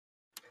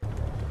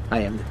I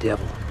am the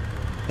devil,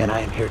 and I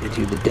am here to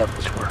do the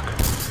devil's work. I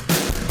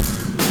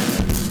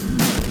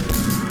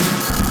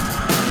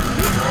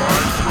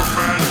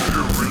command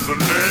you in the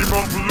name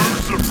of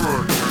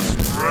Lucifer to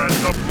spread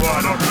the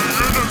blood of the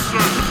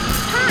innocent!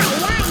 Hi,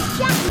 I'm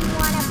Chucky.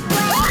 Wanna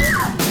play?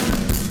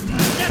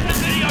 Get the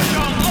video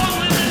show Long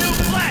Live the New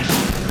Flesh!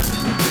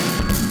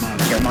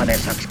 Your mother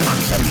sucks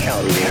cocks in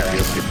hell,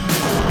 Paris.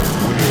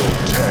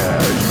 We'll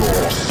tear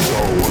your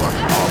soul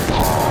apart!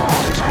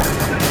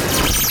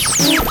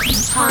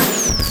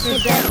 The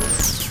devil.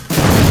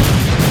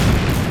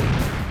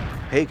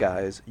 Hey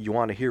guys, you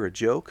want to hear a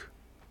joke?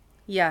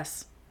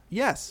 Yes.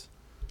 Yes.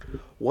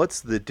 What's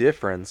the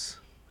difference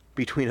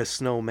between a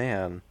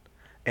snowman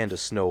and a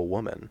snow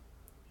woman?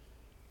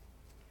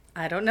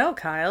 I don't know,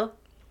 Kyle.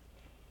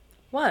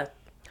 What?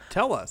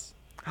 Tell us.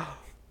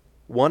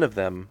 One of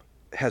them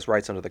has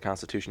rights under the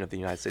Constitution of the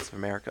United States of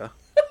America.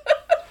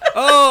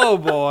 Oh,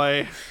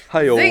 boy.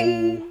 Hi-yo.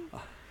 Zing!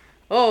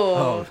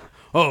 Oh.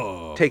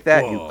 Oh. Take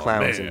that, you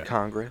clowns man. in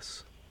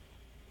Congress.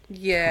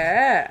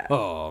 Yeah.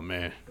 Oh,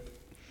 man.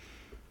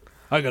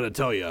 I gotta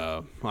tell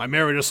ya, I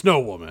married a snow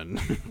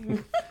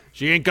woman.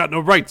 She ain't got no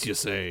rights, you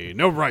say.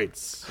 No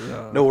rights.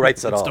 No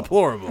rights at It's all.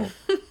 deplorable.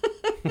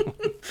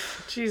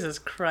 Jesus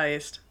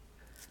Christ.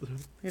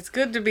 It's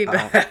good to be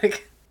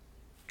back.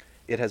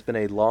 It has been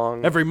a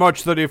long... Every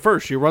March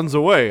 31st, she runs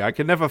away. I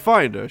can never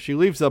find her. She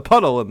leaves a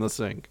puddle in the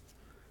sink.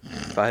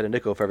 If I had a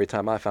nickel for every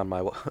time I found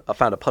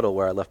a puddle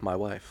where I left my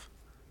wife.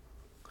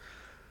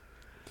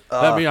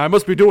 That means I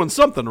must be doing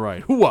something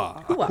right.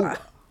 Hooah. Hooah.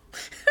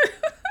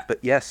 But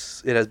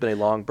yes, it has been a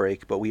long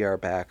break, but we are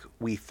back,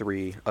 we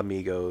three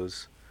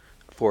amigos,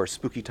 for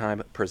Spooky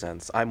Time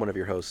Presents. I'm one of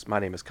your hosts. My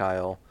name is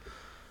Kyle,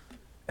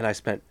 and I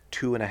spent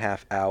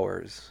 2.5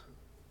 hours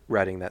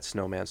writing that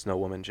snowman, snow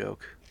woman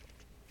joke.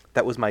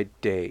 That was my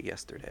day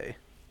yesterday.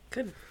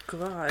 Good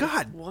God.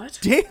 God What?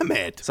 damn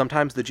it.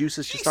 Sometimes the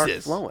juices just start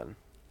Jesus. flowing.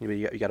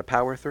 You got to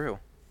power through.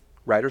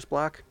 Writer's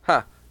block?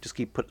 Ha! Just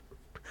keep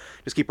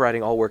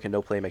writing. All work and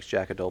no play makes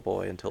Jack a dull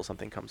boy until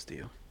something comes to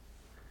you.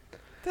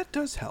 That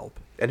does help.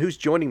 And who's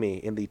joining me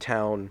in the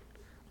town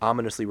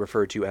ominously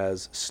referred to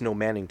as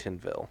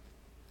Snowmanningtonville?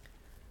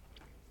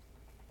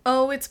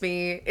 Oh, it's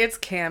me. It's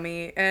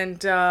Cammy.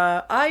 And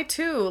I,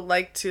 too,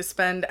 like to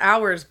spend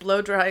hours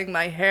blow-drying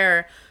my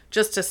hair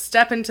just to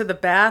step into the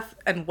bath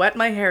and wet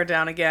my hair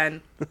down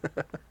again.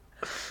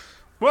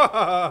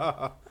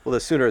 Well,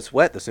 the sooner it's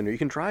wet, the sooner you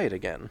can dry it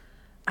again.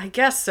 I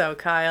guess so,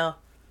 Kyle.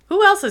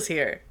 Who else is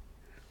here?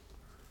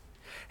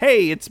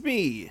 Hey, it's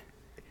me.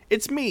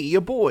 It's me,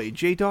 your boy,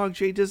 J-Dog,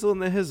 J-Dizzle,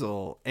 and the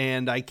Hizzle.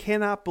 And I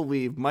cannot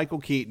believe Michael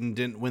Keaton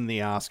didn't win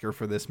the Oscar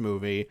for this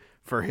movie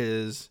for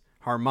his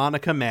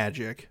harmonica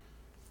magic.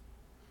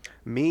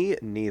 Me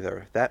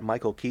neither. That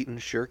Michael Keaton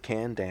sure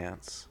can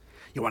dance.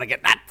 You want to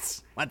get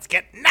nuts? Let's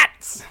get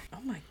nuts.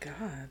 Oh, my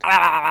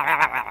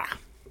God.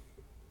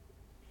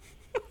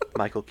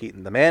 Michael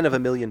Keaton, the man of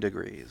 1,000,000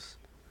 degrees.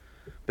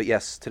 But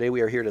yes, today we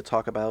are here to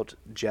talk about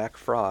Jack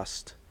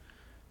Frost.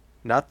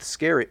 Not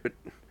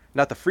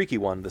the freaky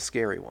one, the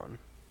scary one.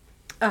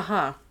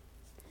 Uh-huh.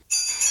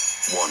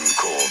 One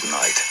cold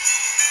night,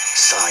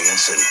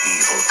 science and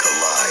evil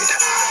collide.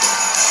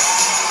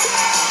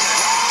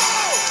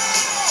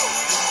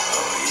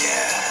 Oh,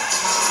 yeah.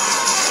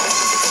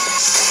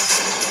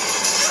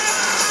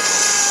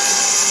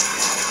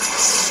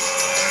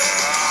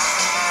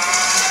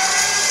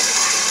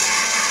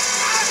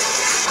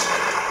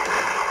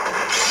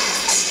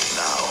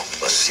 Now,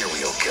 a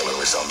serial killer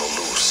is on the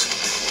loose.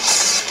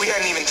 We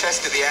hadn't even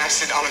tested the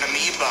acid on an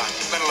amoeba,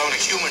 let alone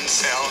a human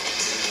cell.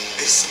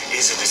 This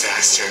is a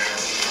disaster.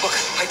 Look,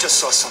 I just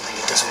saw something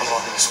that doesn't belong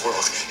in this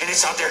world, and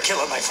it's out there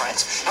killing my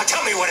friends. Now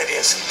tell me what it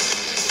is.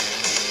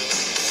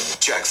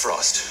 Jack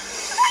Frost.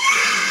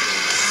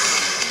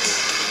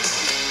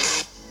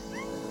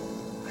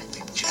 I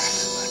think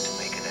Jack's about to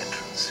make an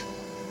entrance.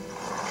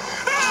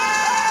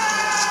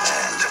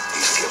 And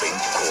he's giving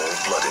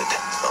cold-blooded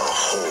a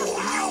whole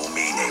new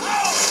meaning.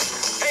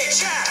 Hey,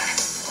 Jack!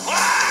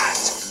 What?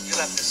 You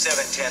left the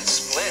 7-10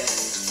 split.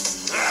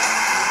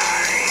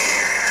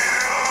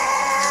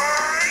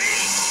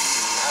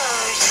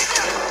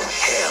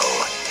 Hell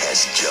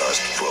has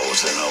just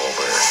frozen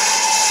over.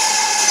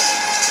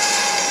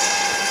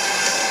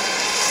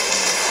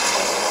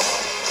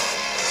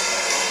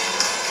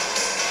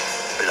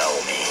 Blow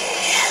me.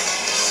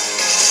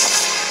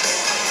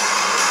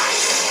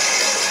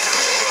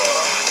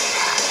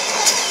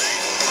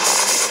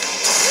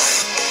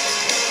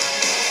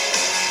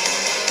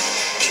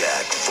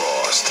 Jack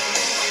Frost.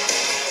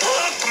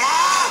 Look,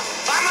 Ma!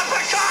 I'm a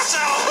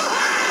Picasso!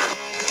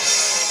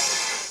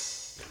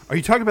 Are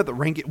you talking about the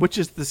Rankin? Which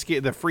is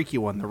the freaky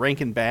one? The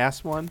Rankin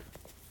Bass one?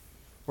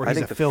 Or he's I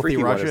think a the filthy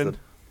freaky Russian? one is the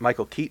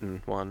Michael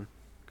Keaton one,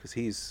 because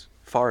he's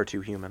far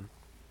too human.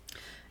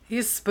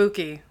 He's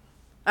spooky.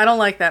 I don't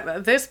like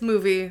that. This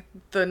movie,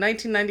 the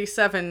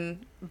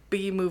 1997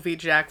 B movie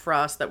Jack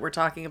Frost that we're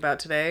talking about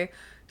today,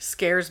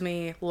 scares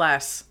me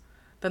less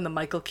than the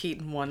Michael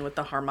Keaton one with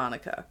the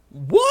harmonica.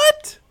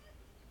 What?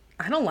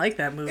 I don't like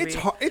that movie. It's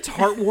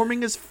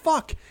heartwarming as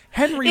fuck.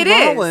 Henry It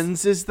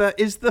Rollins is the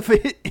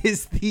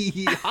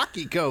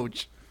hockey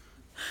coach.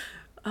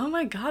 Oh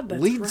my God,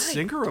 that's Lead right.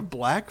 singer of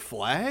Black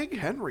Flag,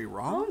 Henry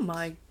Rollins. Oh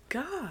my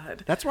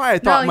God. That's why I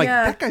thought, No,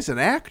 that guy's an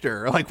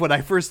actor. Like, when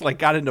I first,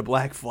 got into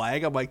Black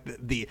Flag, I'm like,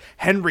 the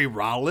Henry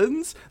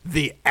Rollins?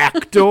 The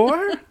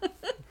actor?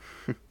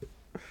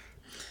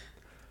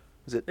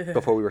 Was it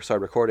before we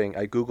started recording?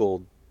 I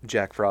Googled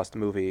Jack Frost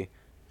movie,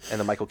 and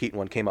the Michael Keaton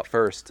one came up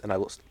first, and I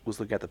was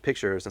looking at the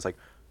pictures, and it's like,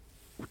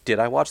 did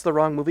I watch the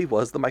wrong movie?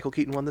 Was the Michael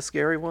Keaton one the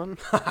scary one?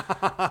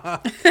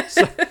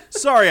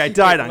 Sorry, I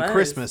died on was.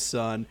 Christmas,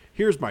 son.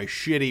 Here's my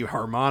shitty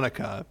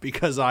harmonica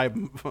because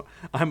I'm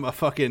a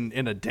fucking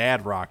in a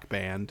dad rock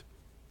band.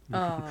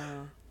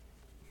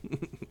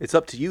 It's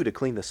up to you to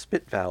clean the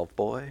spit valve,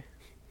 boy.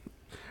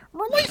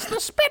 Release the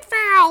spit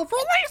valve!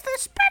 Release the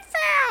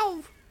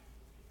spit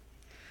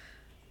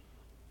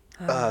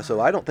valve!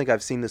 So I don't think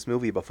I've seen this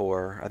movie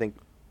before. I think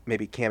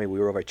maybe Cammie, we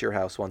were over at your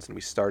house once and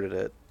we started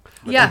it.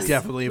 Yes,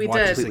 Definitely we watched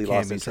did. this at Completely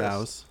lost Cammie's interest.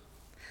 house.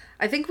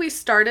 I think we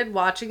started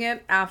watching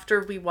it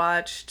after we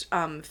watched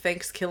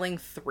Thanksgiving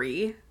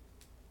 3.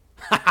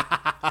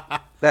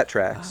 That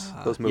tracks.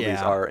 Those movies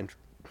yeah.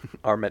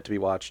 are meant to be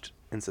watched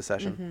in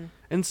succession.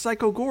 And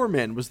Psycho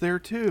Gorman was there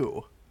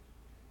too.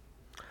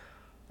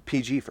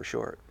 PG for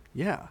short.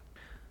 Yeah.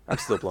 I'm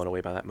still blown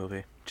away by that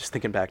movie. Just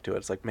thinking back to it,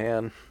 it's like,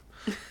 man,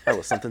 that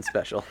was something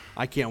special.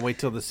 I can't wait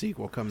till the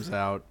sequel comes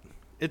out.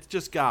 It's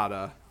just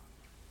gotta.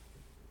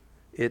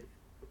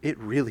 It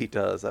really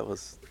does. That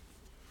was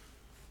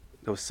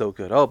so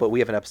good. Oh, but we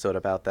have an episode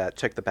about that.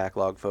 Check the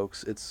backlog,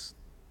 folks. It's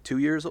 2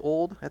 years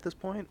old at this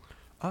point.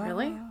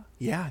 Really?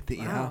 Yeah, Wow.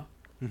 yeah.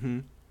 Mm-hmm.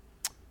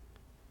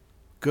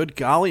 Good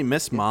golly,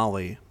 Miss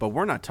Molly. But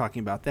we're not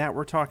talking about that.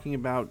 We're talking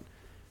about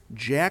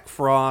Jack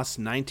Frost,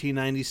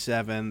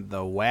 1997, the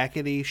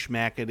wackety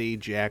schmackety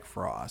Jack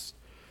Frost.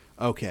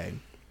 Okay.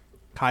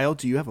 Kyle,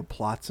 do you have a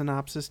plot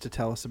synopsis to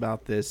tell us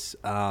about this?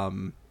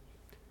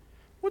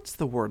 What's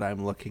the word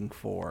I'm looking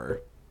for?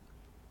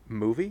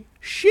 Movie?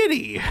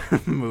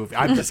 Shitty movie.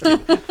 I'm just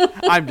kidding.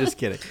 I'm just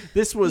kidding.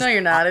 This was No,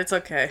 you're not. It's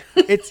okay.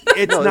 it's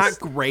No, not it's-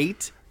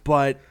 great,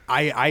 but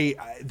I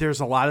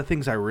there's a lot of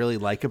things I really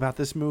like about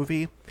this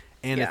movie,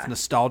 and it's Yeah.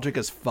 nostalgic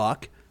as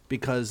fuck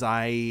because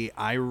I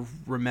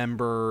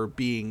remember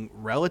being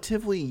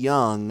relatively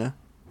young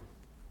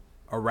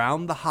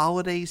around the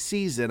holiday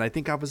season. I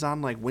think I was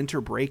on like winter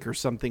break or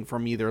something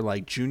from either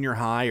like junior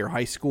high or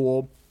high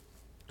school,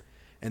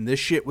 and this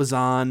shit was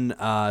on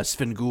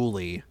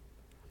Svengoolie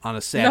on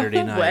a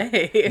Saturday No night.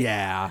 way.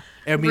 Yeah.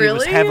 I mean, it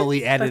was Really? heavily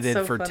That's edited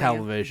so for funny.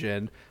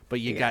 television, but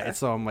you got Yeah. it.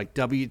 So I'm like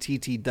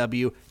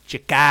WTTW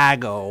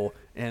Chicago,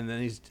 and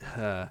then he's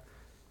I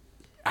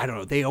don't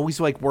know. They always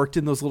like worked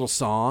in those little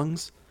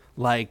songs,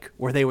 like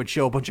where they would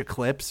show a bunch of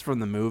clips from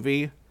the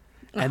movie,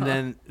 and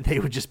then they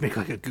would just make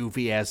like a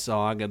goofy ass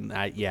song. And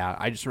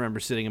I just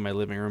remember sitting in my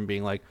living room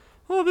being like,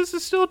 "Oh, this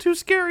is still too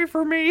scary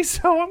for me,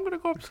 so I'm gonna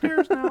go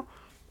upstairs now."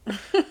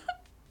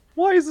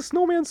 Why is the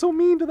snowman so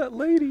mean to that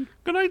lady?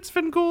 Good night,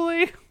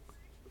 Svengoolie.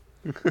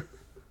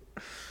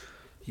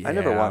 I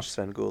never watched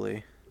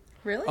Svengoolie.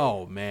 Really?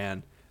 Oh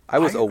man, I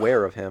was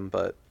aware of him,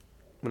 but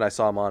when I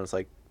saw him on, it's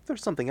like,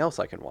 there's something else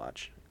I can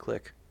watch.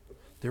 Click.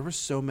 there were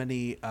so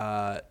many.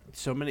 I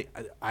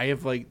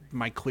have like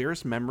my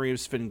clearest memory of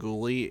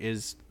Svengoolie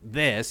is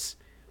this,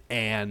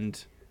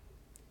 and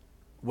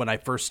when I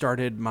first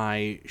started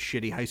my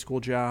shitty high school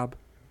job,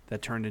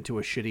 that turned into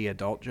a shitty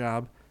adult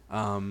job.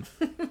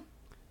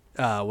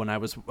 When I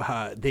was,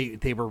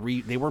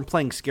 they weren't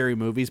playing scary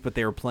movies, but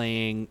they were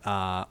playing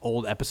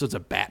old episodes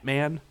of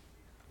Batman,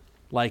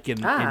 like in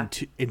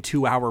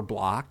 2-hour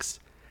blocks,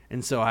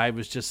 and so I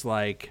was just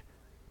like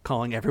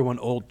calling everyone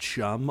old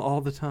chum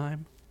all the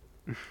time,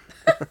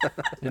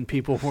 and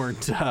people were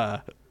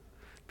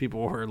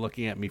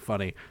looking at me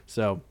funny.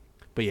 So,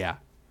 but yeah.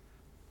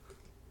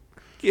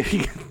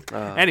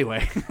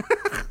 Anyway.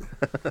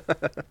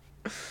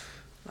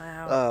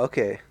 Wow.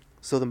 Okay,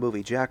 so the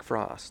movie Jack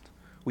Frost.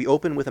 We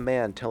open with a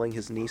man telling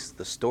his niece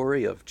the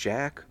story of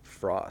Jack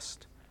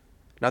Frost.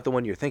 Not the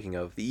one you're thinking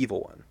of, the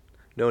evil one.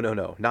 No,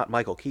 not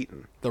Michael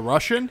Keaton. The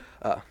Russian?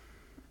 Oh,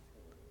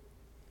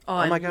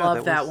 my I God, love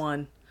that that was-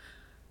 one.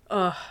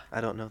 I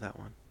don't know that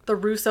one. The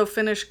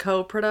Russo-Finnish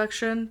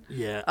co-production.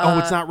 Yeah.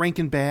 It's not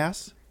Rankin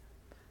Bass?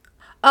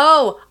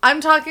 Oh,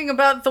 I'm talking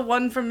about the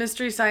one from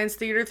Mystery Science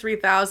Theater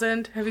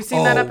 3000. Have you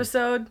seen that Oh.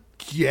 episode?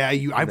 Yeah,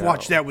 I've No.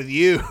 watched that with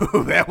you.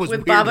 That was With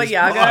weird Baba as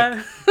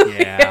Yaga? fuck.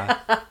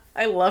 Yeah.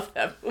 I love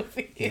that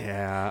movie.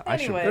 Yeah.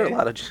 Anyway. There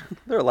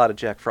are a lot of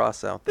Jack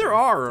Frosts out there. There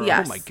are.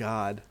 Yes. Oh my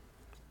god.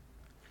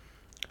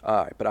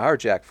 All right, but our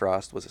Jack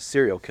Frost was a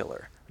serial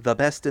killer, the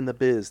best in the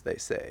biz, they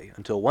say,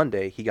 until one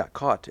day he got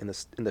caught in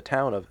the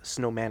town of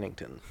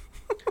Snowmannington.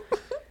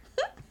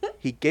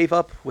 He gave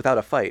up without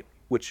a fight,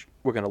 which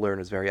we're going to learn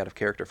is very out of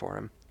character for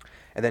him,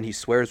 and then he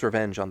swears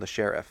revenge on the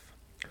sheriff.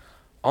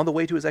 On the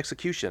way to his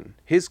execution,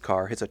 his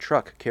car hits a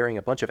truck carrying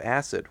a bunch of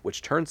acid,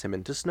 which turns him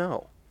into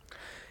snow.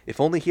 If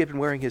only he had been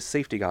wearing his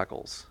safety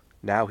goggles.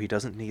 Now he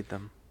doesn't need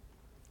them.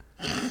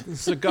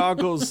 The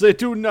goggles, they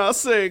do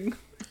nothing.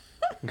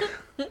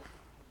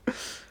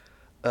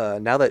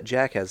 Now that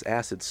Jack has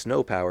acid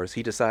snow powers,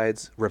 he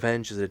decides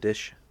revenge is a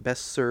dish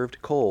best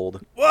served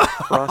cold.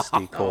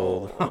 Frosty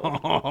cold.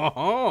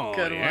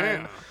 Good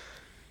one.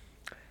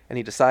 And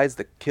he decides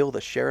to kill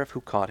the sheriff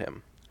who caught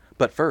him.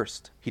 But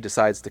first, he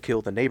decides to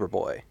kill the neighbor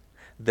boy,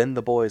 then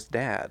the boy's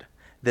dad,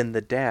 then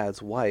the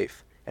dad's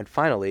wife, and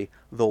finally,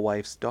 the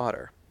wife's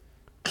daughter.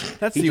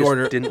 That's He the just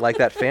order. didn't like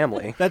that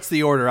family. That's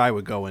the order I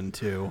would go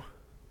into.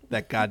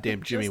 That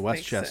goddamn Jimmy Just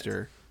makes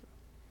Westchester.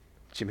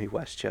 Jimmy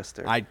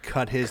Westchester. I'd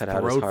cut his Cut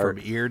out his throat heart.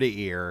 from ear to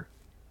ear.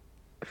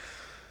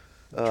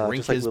 Drink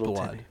just like his little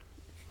blood.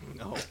 Timmy.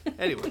 No.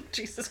 Anyway,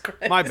 Jesus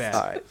Christ. my bad.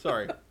 All right.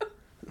 Sorry.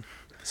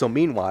 So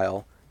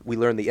meanwhile, we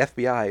learn the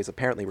FBI is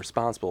apparently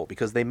responsible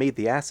because they made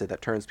the acid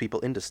that turns people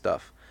into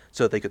stuff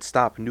so that they could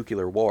stop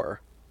nuclear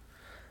war.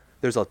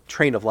 There's a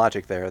train of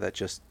logic there that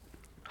just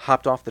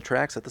hopped off the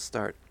tracks at the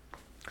start.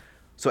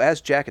 So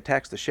as Jack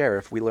attacks the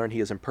sheriff, we learn he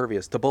is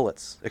impervious to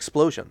bullets,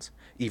 explosions.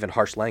 Even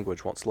harsh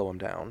language won't slow him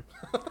down.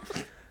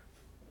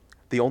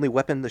 The only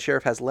weapon the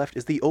sheriff has left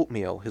is the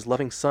oatmeal his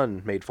loving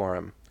son made for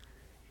him.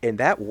 And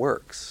that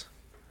works.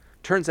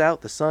 Turns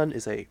out the son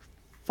is a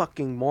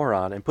fucking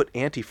moron and put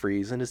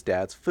antifreeze in his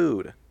dad's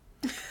food.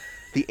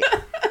 The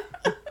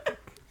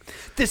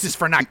This is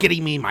for not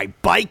getting me my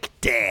bike,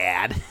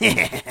 Dad.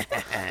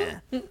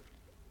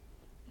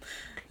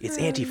 It's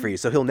antifreeze,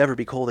 so he'll never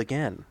be cold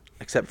again.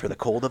 Except for the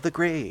cold of the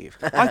grave.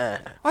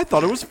 I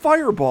thought it was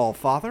Fireball,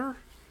 Father.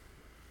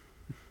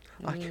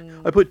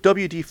 I put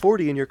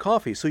WD-40 in your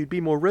coffee so you'd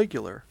be more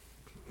regular.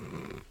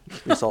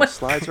 This all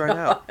slides right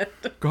out.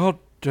 God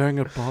dang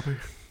it, Bobby.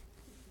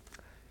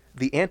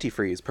 The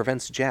antifreeze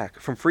prevents Jack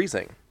from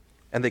freezing,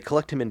 and they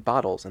collect him in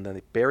bottles and then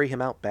they bury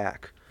him out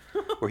back,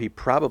 where he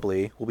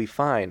probably will be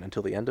fine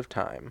until the end of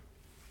time.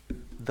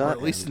 Or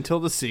at least until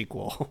the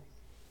sequel.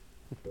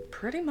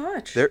 Pretty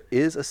much. There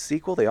is a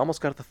sequel. They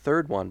almost got the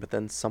third one, but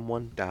then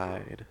someone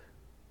died.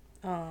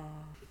 Oh.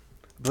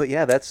 But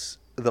yeah, that's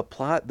the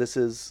plot.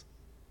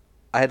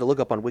 I had to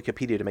look up on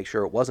Wikipedia to make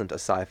sure it wasn't a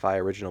sci-fi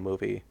original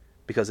movie,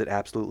 because it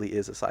absolutely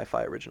is a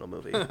sci-fi original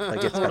movie.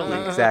 Like, it's got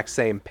the exact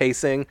same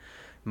pacing,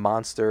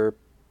 monster,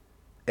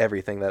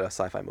 everything that a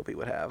sci-fi movie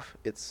would have.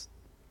 It's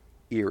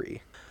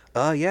eerie.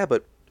 Yeah,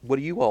 but what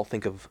do you all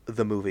think of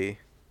the movie?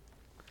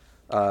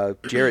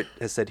 Jarrett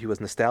has said he was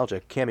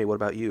nostalgic. Cammy, what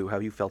about you? How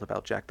have you felt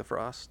about Jack the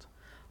Frost?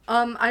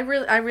 I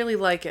really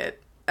like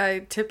it.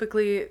 I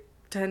typically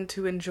tend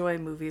to enjoy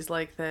movies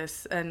like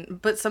this,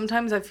 but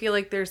sometimes I feel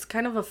like there's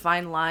kind of a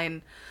fine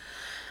line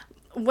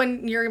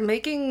when you're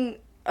making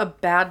a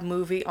bad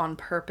movie on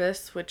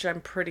purpose, which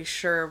I'm pretty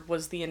sure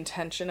was the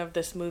intention of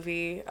this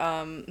movie.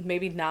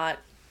 Maybe not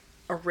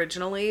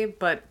originally,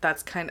 but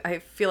I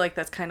feel like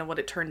that's kind of what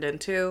it turned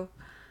into.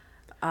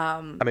 I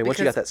mean, once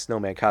you got that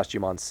snowman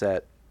costume on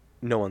set,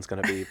 no one's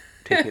going to be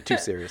taking it too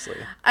seriously.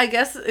 I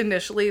guess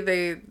initially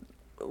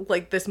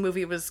this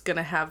movie was going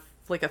to have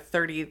like a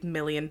 $30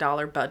 million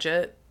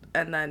budget,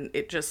 and then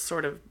it just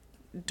sort of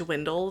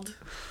dwindled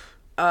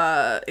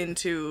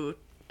into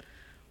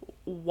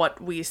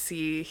what we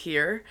see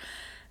here.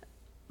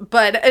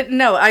 But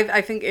no,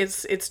 I think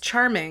it's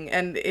charming,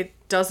 and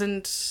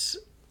it's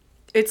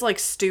like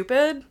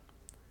stupid,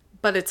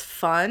 but it's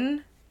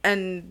fun,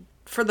 and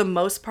for the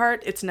most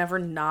part, it's never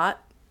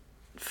not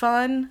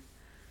fun.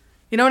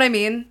 You know what I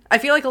mean? I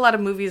feel like a lot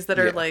of movies that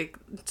are like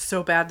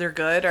so bad they're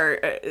good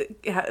or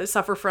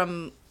suffer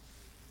from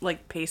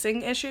like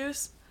pacing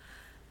issues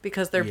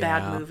because they're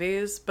bad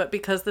movies. But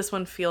because this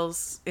one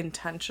feels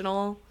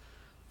intentional,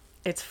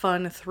 it's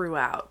fun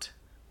throughout.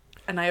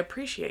 And I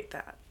appreciate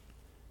that.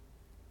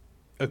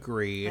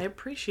 Agree. I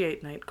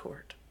appreciate Night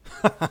Court.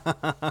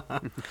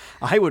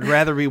 I would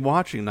rather be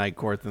watching Night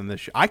Court than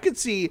this show. I could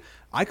see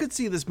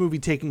this movie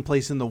taking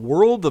place in the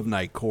world of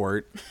Night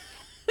Court.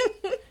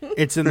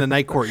 It's in the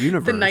Night Court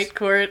universe. The Night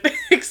Court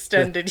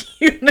extended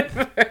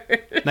universe.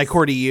 Night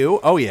Court EU?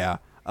 Oh, yeah.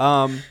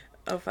 Oh,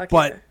 fuck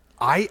but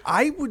yeah.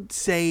 I would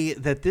say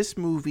that this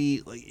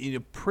movie,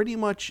 pretty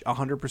much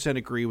 100%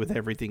 agree with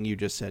everything you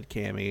just said,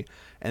 Cammy,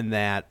 and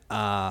that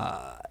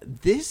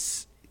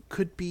this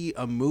could be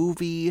a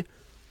movie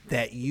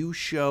that you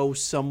show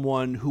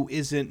someone who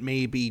isn't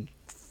maybe,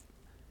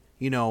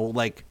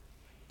 like,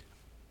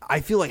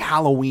 I feel like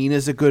Halloween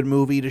is a good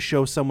movie to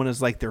show someone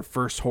as like their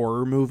first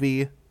horror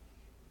movie.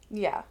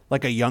 Yeah.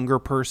 Like a younger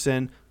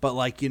person, but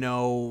like,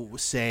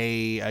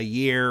 say a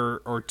year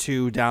or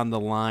two down the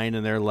line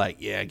and they're like,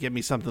 yeah, give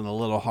me something a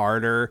little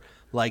harder.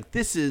 Like,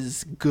 this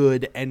is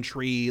good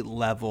entry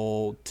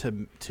level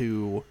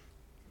to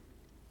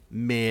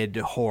mid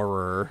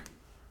horror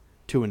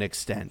to an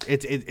extent.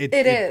 It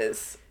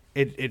is.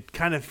 It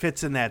kind of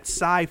fits in that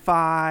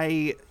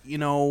sci-fi,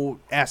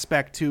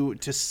 aspect to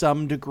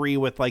some degree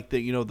with like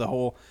the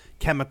whole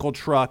chemical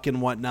truck and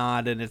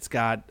whatnot, and it's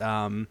got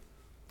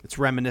it's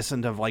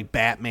reminiscent of like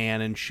Batman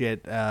and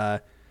shit in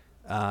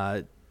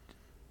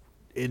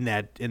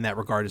that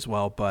regard as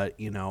well. But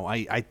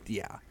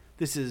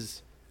this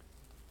is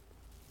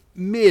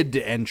mid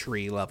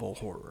entry level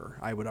horror,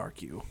 I would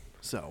argue.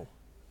 So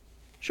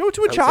Show it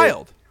to a say-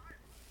 child.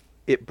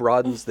 It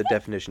broadens the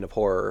definition of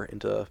horror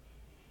into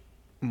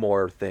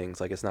more things.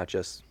 Like, it's not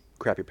just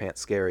crap your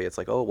pants scary. It's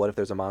like, oh, what if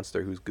there's a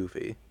monster who's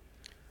goofy?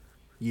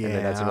 Yeah. And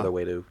then that's another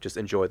way to just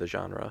enjoy the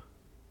genre.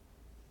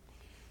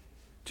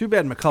 Too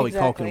bad Macaulay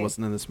Exactly. Culkin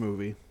wasn't in this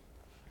movie.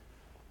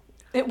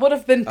 It would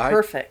have been I-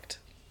 perfect.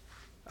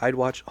 I'd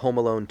watch Home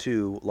Alone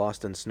 2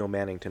 Lost in Snow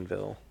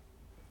Manningtonville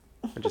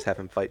and just have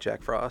him fight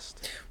Jack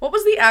Frost. What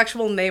was the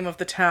actual name of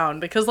the town?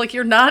 Because like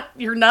you're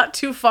not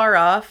too far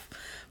off.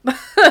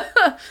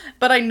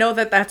 But I know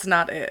that that's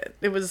not it.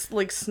 It was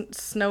like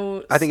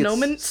I think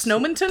it's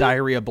Snowminton?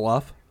 Diarrhea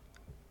Bluff.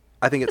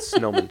 I think it's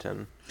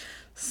Snowminton.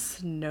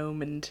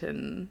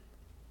 Snowminton.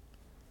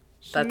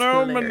 That's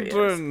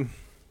hilarious.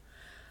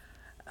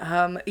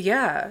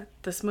 Yeah,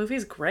 this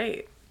movie's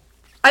great.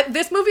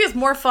 This movie is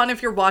more fun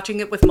if you're watching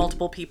it with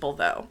multiple people,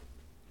 though.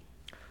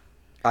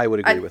 I would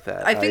agree with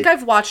that. I think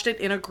I've watched it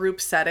in a group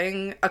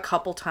setting a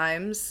couple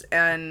times,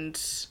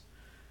 and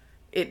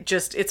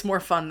it's more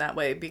fun that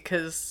way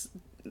because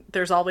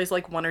there's always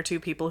like one or two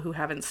people who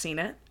haven't seen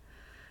it,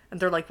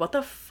 and they're like, "What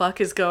the fuck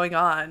is going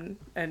on?"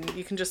 And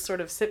you can just sort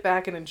of sit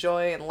back and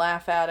enjoy and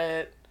laugh at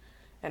it,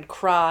 and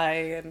cry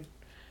and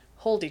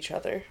hold each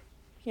other,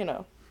 you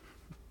know.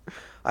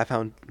 I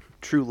found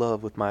true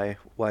love with my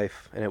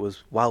wife, and it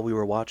was while we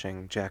were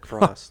watching Jack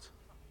Frost.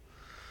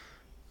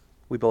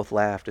 We both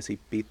laughed as he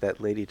beat that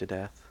lady to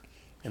death,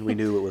 and we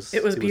knew it was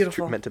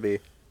beautiful. meant to be.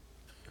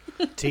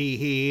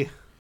 Tee-hee.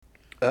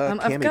 I've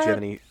Cammy, do you have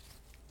any?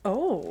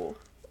 Oh,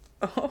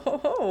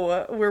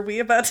 were we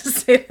about to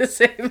say the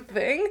same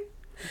thing?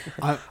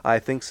 I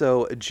think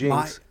so.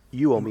 Jinx,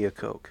 you owe me a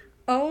Coke.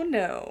 Oh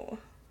no.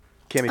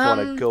 Cammy, if you want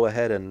to go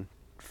ahead and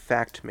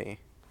fact me.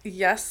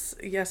 Yes,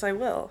 I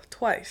will.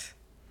 Twice.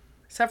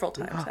 Several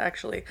times,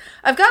 actually.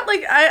 I've got,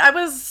 like, I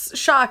was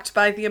shocked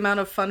by the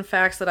amount of fun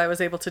facts that I was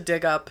able to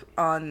dig up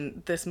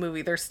on this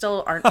movie. There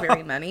still aren't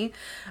very many.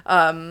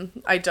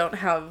 I don't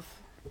have,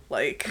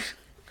 like,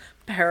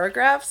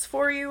 paragraphs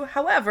for you.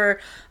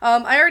 However,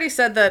 I already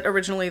said that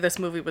originally this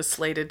movie was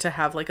slated to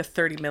have, like, a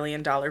 $30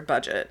 million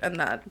budget, and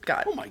that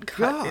got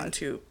cut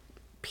into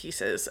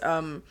pieces.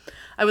 I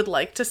would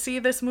like to see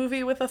this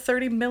movie with a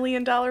 $30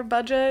 million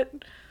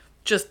budget,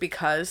 just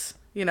because,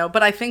 you know,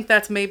 but I think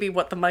that's maybe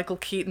what the Michael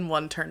Keaton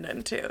one turned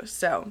into,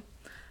 so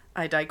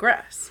I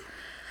digress.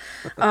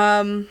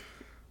 The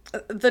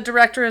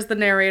director is the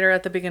narrator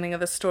at the beginning of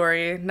the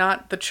story,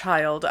 not the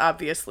child,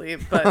 obviously,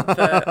 but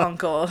the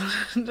uncle.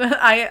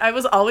 I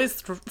was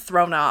always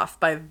thrown off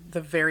by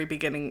the very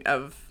beginning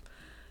of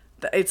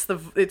it's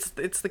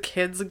the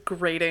kid's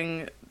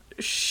grating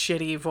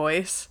shitty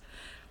voice.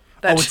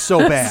 It's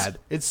so bad.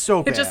 It's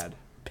so bad. It just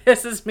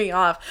pisses me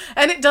off.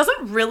 And it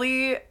doesn't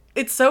really,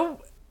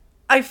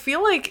 I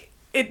feel like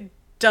it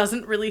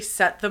doesn't really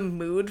set the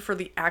mood for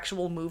the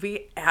actual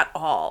movie at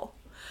all.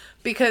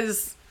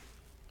 Because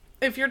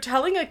if you're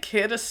telling a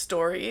kid a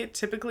story,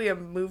 typically a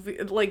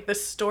movie, like the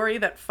story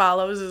that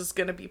follows is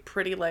going to be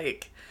pretty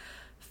like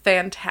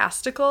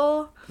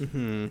fantastical.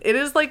 Mm-hmm. It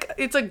is like,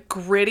 it's a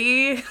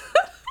gritty,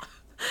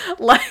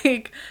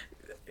 like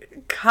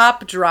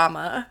cop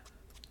drama.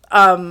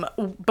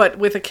 But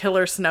with a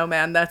killer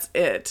snowman, that's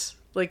it.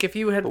 Like if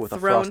you had with thrown,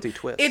 a frosty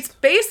twist. It's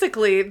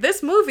basically,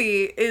 this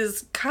movie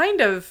is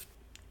kind of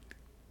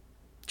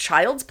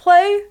Child's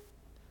Play,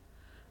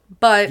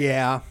 but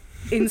yeah,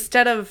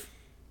 instead of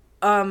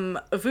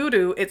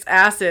voodoo, it's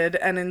acid,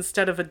 and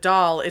instead of a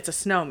doll, it's a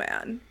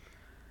snowman.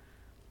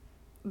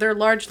 They're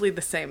largely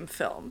the same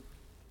film,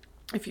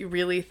 if you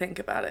really think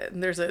about it.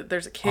 And there's a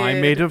kid.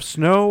 I'm made of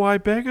snow, I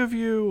beg of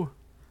you.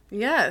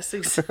 Yes,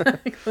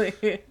 exactly.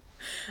 Put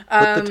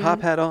the top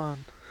hat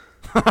on.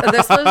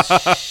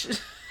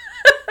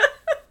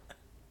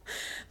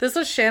 This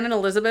was Shannon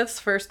Elizabeth's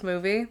first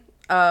movie.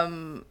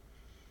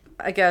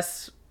 I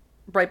guess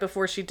right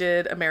before she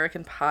did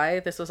American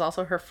Pie. This was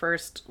also her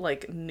first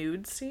like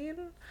nude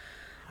scene.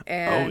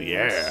 And oh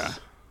yeah.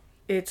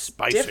 It's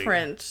spicy.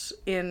 Different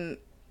in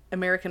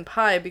American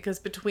Pie because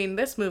between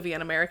this movie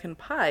and American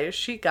Pie,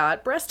 she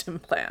got breast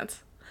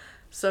implants.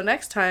 So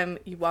next time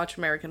you watch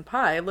American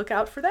Pie, look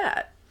out for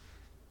that.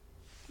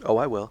 Oh,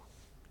 I will.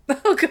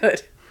 Oh,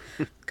 good.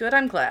 Good,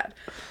 I'm glad.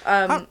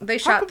 They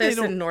shot this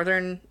in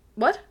northern...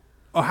 What?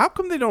 Oh, how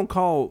come they don't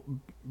call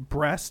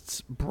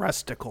breasts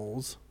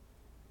breasticles?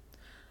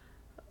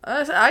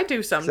 I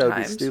do sometimes. That would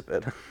be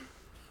stupid.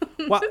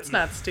 Well, It's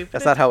not stupid.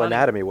 That's not it's how funny.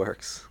 anatomy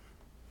works.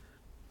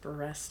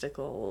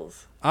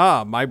 Breasticles.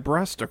 My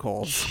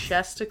breasticles.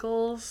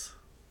 Chesticles.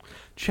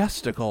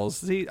 Chesticles.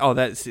 See,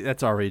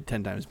 that's already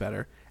 10 times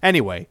better.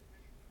 Anyway,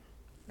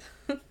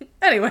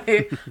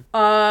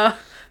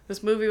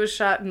 this movie was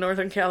shot in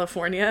Northern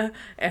California,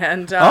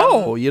 and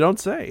you don't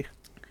say.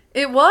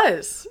 it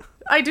was.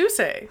 I do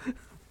say,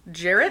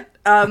 Jarrett.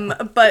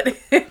 But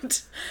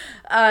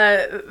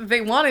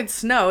they wanted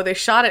snow. They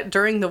shot it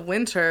during the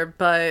winter,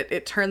 but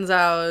it turns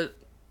out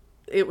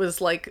it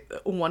was like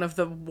one of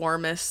the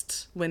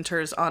warmest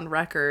winters on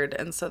record,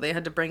 and so they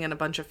had to bring in a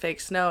bunch of fake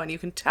snow, and you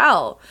can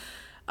tell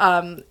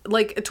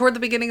Like toward the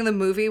beginning of the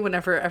movie,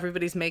 whenever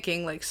everybody's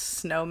making like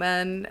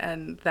snowmen,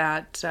 and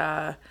that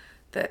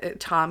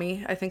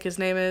Tommy, I think his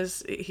name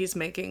is, he's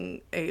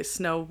making a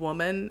snow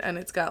woman, and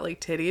it's got like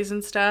titties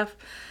and stuff.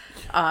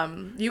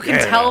 You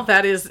can tell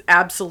that is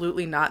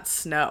absolutely not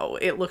snow.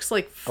 It looks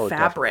like fabric.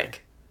 Definitely.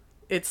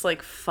 It's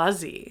like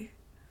fuzzy.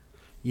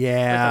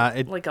 Yeah,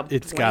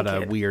 it's got a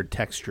blanket. weird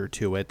texture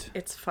to it.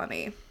 It's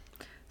funny.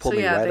 Pulled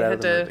me right out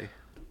of the movie.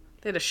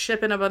 They had to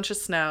ship in a bunch of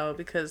snow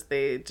because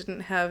they didn't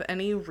have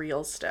any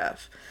real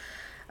stuff.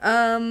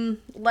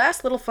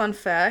 Last little fun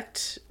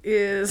fact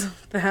is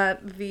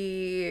that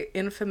the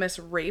infamous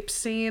rape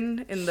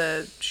scene in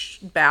the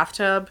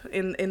bathtub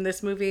in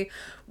this movie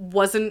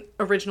wasn't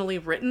originally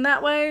written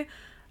that way.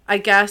 I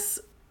guess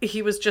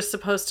he was just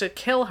supposed to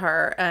kill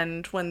her,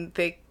 and when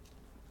they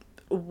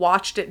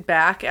watched it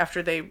back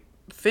after they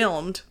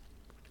filmed,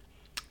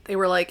 they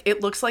were like,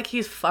 it looks like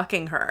he's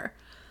fucking her.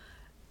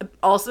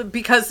 Also,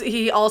 because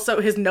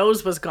his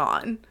nose was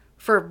gone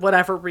for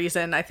whatever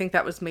reason. I think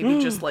that was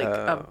maybe just like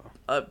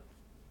a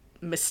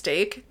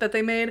mistake that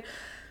they made.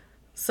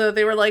 So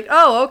they were like,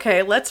 oh,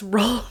 okay, let's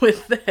roll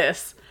with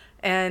this.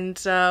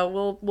 And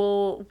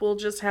we'll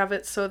just have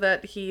it so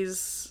that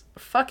he's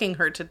fucking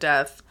her to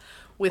death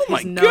with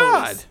his nose.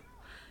 God.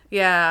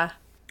 Yeah.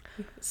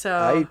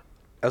 So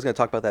I was going to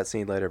talk about that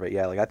scene later, but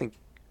yeah, like I think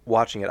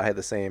watching it, I had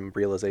the same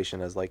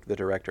realization as like the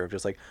director of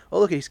just like, oh,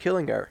 look, he's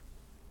killing her.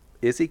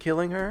 Is he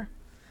killing her?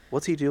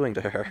 What's he doing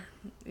to her?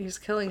 he's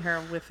killing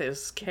her with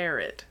his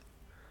carrot.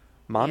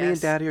 Mommy Yes.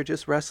 and Daddy are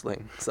just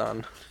wrestling,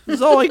 son.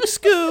 Zoink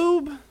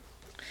Scoob!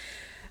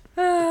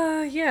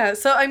 Yeah.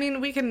 So I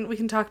mean, we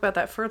can talk about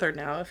that further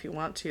now if you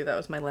want to. That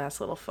was my last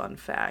little fun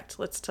fact.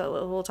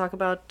 We'll talk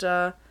about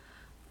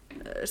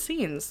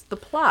scenes, the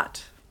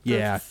plot,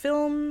 the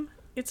film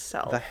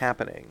itself. The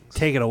happenings.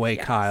 Take it away,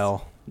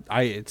 Kyle.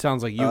 It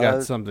sounds like you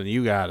got something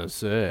you gotta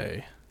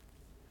say.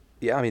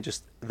 Yeah, I mean,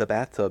 just the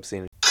bathtub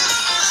scene.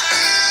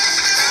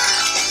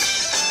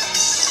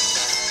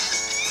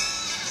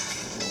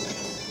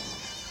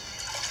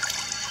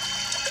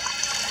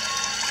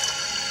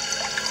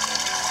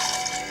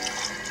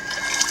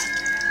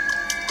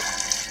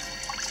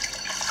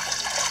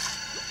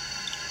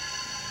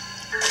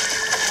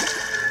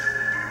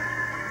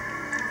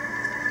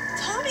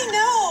 Tommy,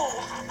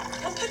 no!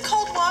 Don't put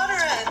cold water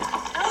in.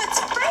 No, it's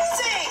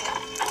freezing!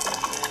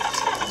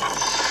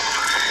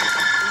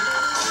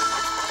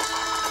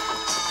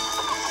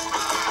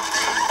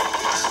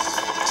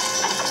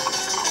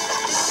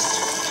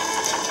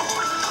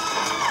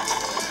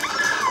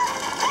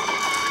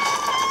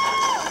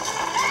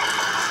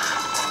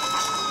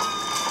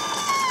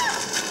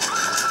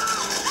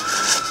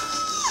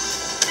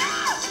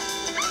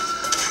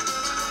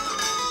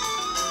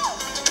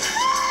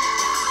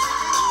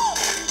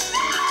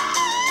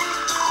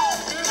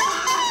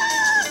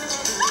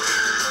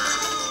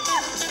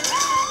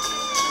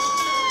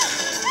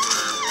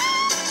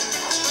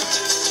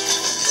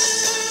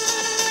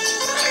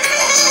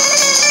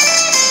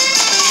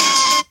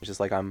 It's just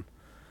like I'm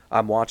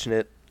watching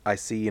it. I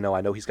see,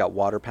 I know he's got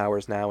water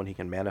powers now and he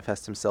can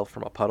manifest himself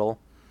from a puddle.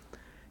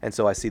 And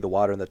so I see the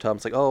water in the tub.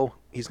 It's like, oh,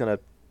 he's going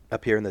to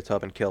appear in the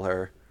tub and kill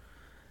her.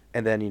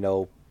 And then,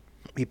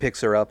 he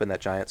picks her up in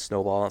that giant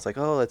snowball. And it's like,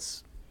 oh,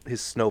 that's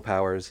his snow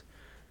powers.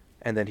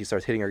 And then he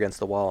starts hitting her against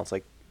the wall. And it's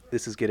like,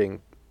 this is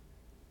getting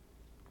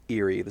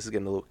eerie. This is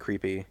getting a little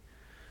creepy.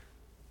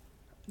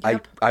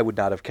 Yep. I would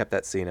not have kept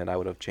that scene, and I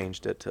would have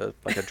changed it to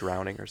like a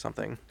drowning or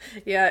something.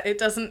 Yeah, it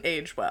doesn't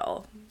age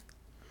well.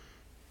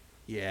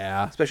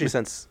 Yeah. Especially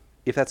since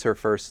if that's her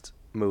first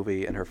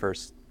movie and her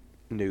first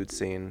nude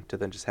scene, to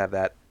then just have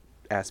that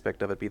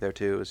aspect of it be there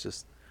too is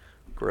just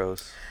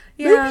gross.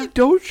 Yeah. Maybe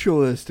don't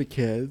show this to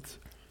kids.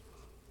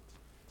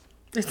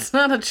 It's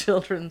not a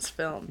children's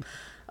film.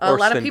 Or a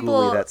lot of Svengoolie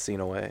people that scene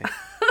away.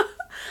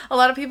 A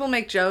lot of people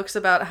make jokes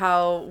about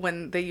how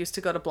when they used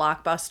to go to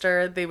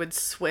Blockbuster, they would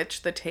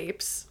switch the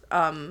tapes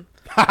with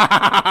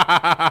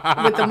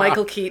the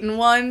Michael Keaton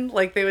one.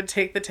 Like, they would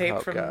take the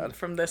tape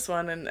from this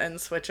one and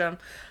switch them,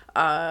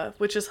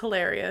 which is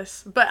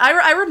hilarious. But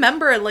I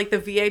remember, like, the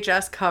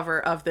VHS cover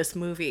of this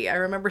movie. I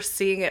remember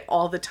seeing it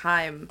all the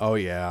time. Oh,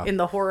 yeah. In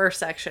the horror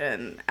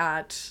section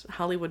at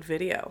Hollywood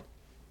Video.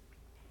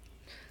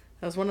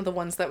 That was one of the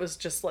ones that was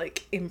just,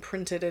 like,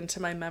 imprinted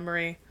into my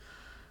memory.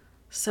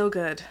 So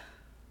good.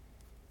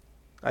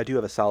 I do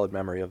have a solid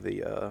memory of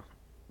the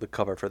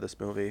cover for this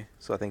movie,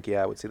 so I think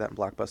I would see that in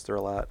Blockbuster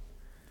a lot.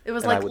 It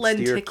was like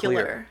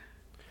lenticular.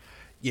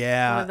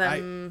 Yeah, one of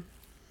them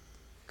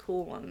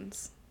cool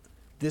ones.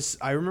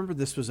 I remember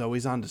this was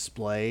always on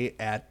display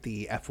at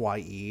the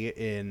FYE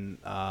in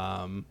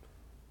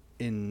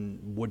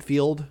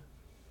Woodfield.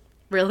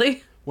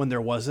 Really? When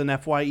there was an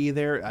FYE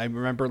there, I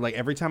remember like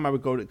every time I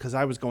would go to, because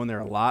I was going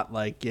there a lot,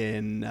 like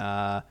in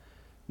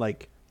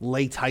like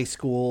late high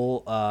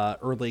school,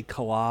 early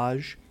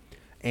college.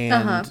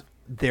 And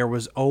there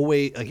was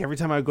always, like, every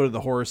time I would go to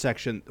the horror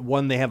section,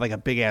 they had, like, a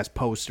big-ass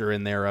poster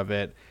in there of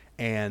it,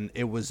 and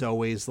it was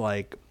always,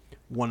 like,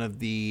 one of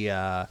the,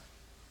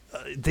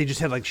 they just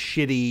had, like,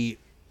 shitty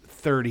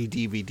 30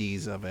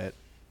 DVDs of it.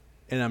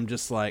 And I'm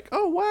just like,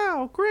 oh,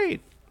 wow,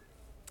 great.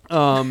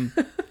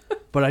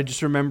 But I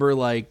just remember,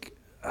 like,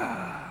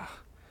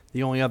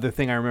 the only other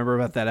thing I remember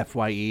about that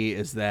FYE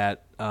is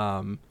that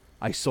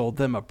I sold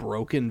them a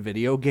broken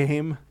video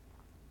game,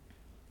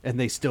 and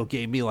they still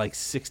gave me, like,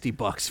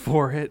 $60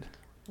 for it.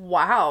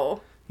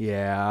 Wow.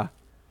 Yeah.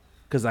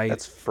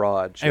 That's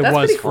fraud. It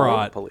was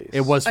fraud.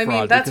 It was fraud. I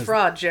mean, that's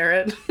fraud,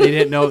 Jarrett. They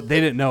didn't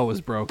know it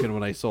was broken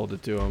when I sold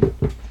it to them.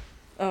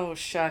 Oh,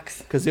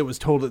 shucks. Because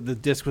the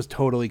disc was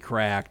totally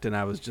cracked, and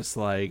I was just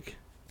like,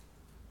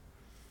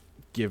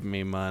 give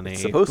me money.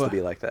 It's supposed to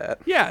be like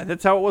that. Yeah,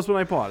 that's how it was when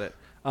I bought it.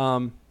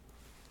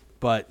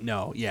 But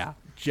no, yeah.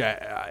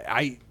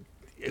 I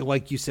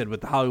like you said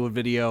with the Hollywood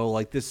Video,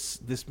 like this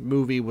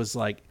movie was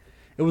like,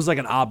 it was like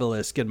an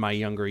obelisk in my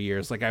younger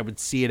years. Like I would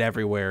see it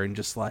everywhere and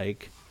just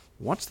like,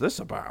 what's this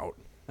about?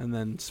 And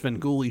then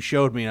Svengoolie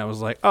showed me, and I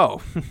was like,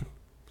 oh,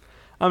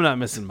 I'm not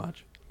missing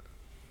much.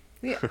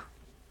 Yeah.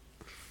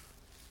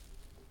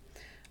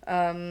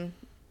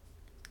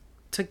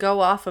 To go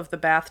off of the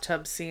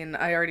bathtub scene,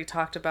 I already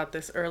talked about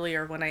this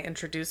earlier when I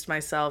introduced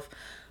myself,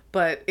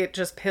 but it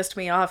just pissed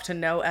me off to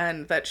no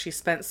end that she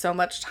spent so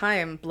much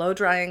time blow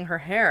drying her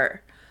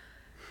hair.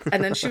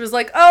 And then she was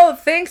like, oh,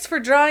 thanks for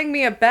drawing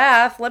me a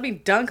bath. Let me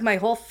dunk my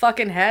whole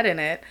fucking head in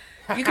it.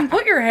 You can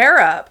put your hair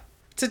up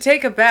to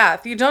take a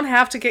bath. You don't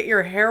have to get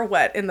your hair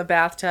wet in the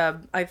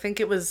bathtub. I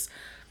think it was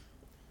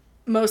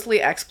mostly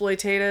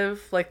exploitative.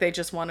 Like they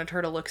just wanted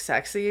her to look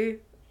sexy,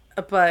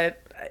 but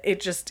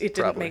it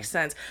didn't make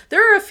sense.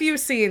 There are a few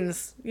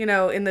scenes,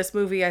 in this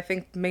movie, I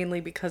think mainly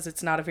because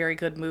it's not a very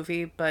good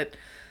movie, but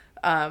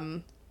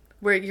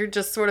where you're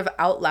just sort of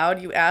out loud,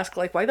 you ask,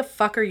 like, why the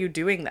fuck are you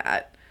doing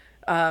that?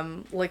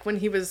 Like when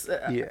he was,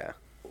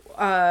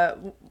 I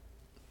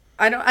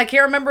can't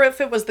remember if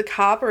it was the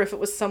cop or if it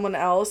was someone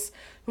else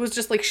who was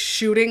just like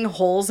shooting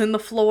holes in the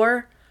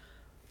floor,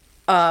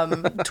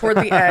 toward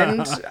the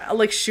end,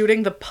 like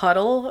shooting the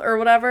puddle or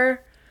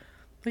whatever.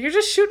 Like, you're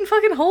just shooting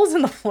fucking holes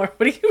in the floor.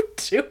 What are you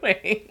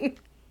doing?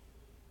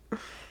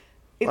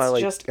 It's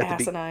just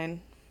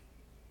asinine.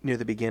 Near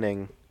the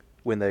beginning,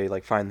 when they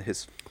like find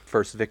his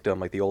first victim,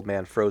 like the old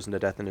man frozen to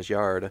death in his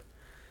yard,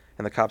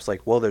 and the cop's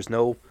like, well, there's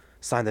no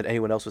sign that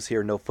anyone else was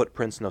here, no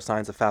footprints, no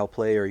signs of foul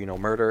play or,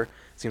 murder.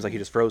 It seems like he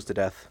just froze to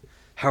death.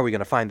 How are we going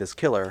to find this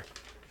killer?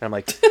 And I'm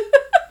like,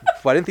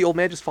 why didn't the old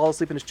man just fall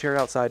asleep in his chair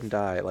outside and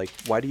die? Like,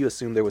 why do you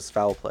assume there was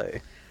foul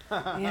play?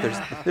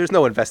 Yeah. There's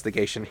no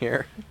investigation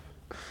here.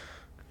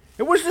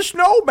 It was the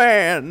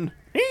snowman.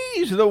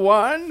 He's the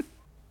one.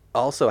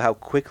 Also, how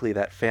quickly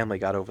that family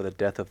got over the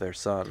death of their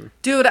son.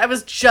 Dude, I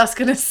was just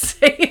going to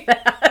say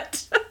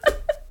that.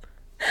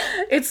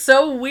 It's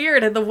so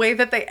weird in the way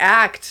that they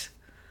act.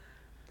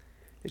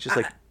 It's just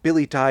like,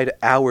 Billy died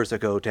hours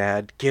ago,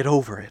 Dad. Get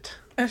over it.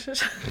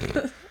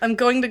 I'm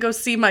going to go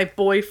see my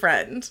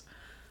boyfriend,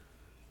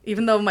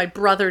 even though my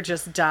brother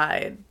just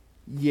died.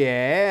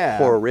 Yeah.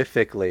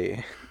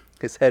 Horrifically.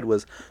 His head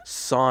was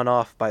sawn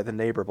off by the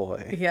neighbor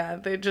boy. Yeah,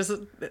 they just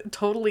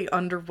totally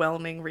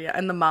underwhelming.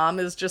 And the mom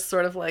is just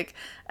sort of like,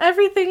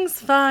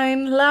 everything's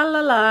fine, la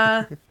la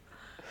la.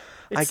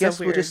 I guess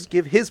we'll just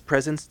give his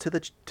presents to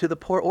the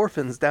poor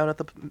orphans down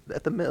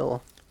at the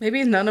mill.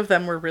 Maybe none of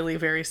them were really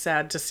very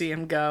sad to see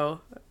him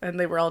go, and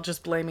they were all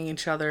just blaming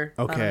each other.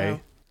 Okay.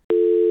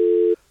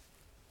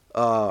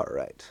 All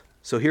right.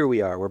 So here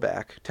we are. We're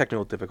back.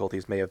 Technical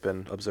difficulties may have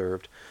been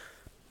observed.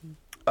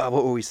 What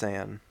were we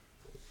saying?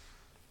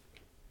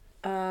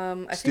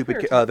 I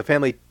Stupid. think The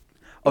family.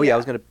 Oh yeah, I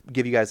was gonna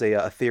give you guys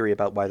a theory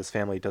about why this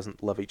family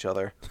doesn't love each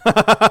other.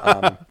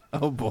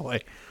 Oh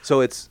boy.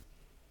 So this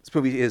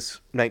movie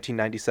is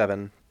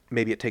 1997.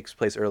 Maybe it takes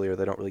place earlier.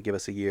 They don't really give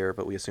us a year,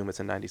 but we assume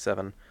it's in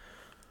 97.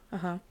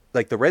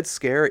 Like the Red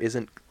Scare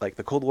isn't like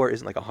the Cold War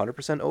isn't like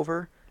 100%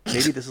 over.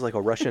 Maybe this is like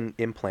a Russian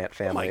implant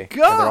family. Oh my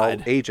God. And they're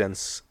all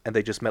agents, and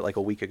they just met like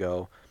a week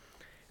ago.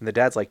 And the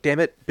dad's like, "Damn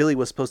it, Billy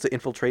was supposed to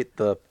infiltrate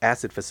the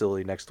acid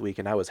facility next week,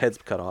 and now his head's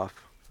cut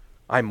off.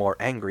 I'm more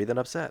angry than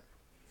upset."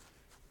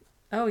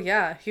 Oh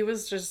yeah, he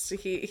was just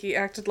he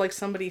acted like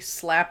somebody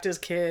slapped his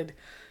kid.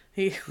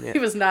 He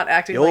was not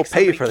acting like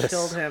somebody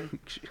killed him.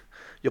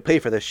 You'll pay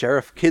for this,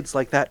 Sheriff. Kids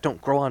like that don't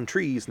grow on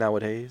trees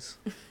nowadays.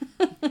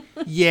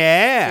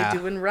 Yeah. They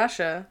do in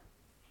Russia.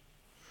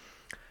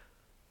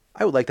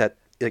 I would like that,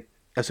 like,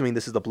 assuming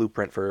this is the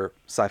blueprint for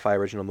sci-fi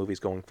original movies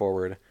going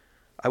forward,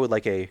 I would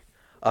like a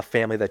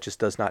family that just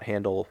does not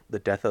handle the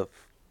death of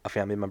a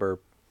family member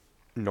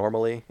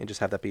normally and just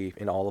have that be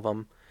in all of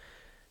them.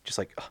 Just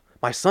like,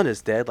 my son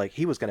is dead. Like,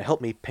 he was going to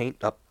help me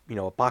paint up,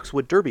 a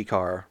boxwood derby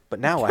car, but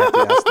now I have to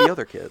ask the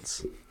other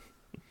kids.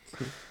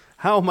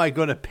 How am I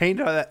going to paint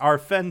our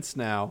fence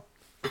now?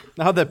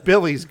 Now that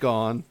Billy's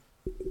gone.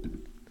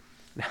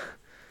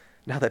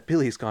 Now that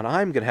Billy's gone,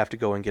 I'm going to have to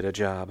go and get a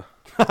job.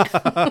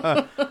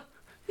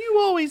 You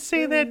always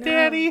say that,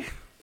 Daddy.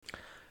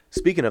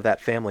 Speaking of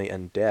that family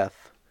and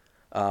death,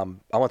 I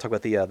want to talk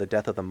about the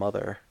death of the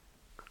mother.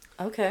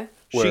 Okay.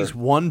 She's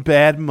one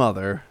bad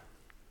mother.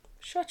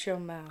 Shut your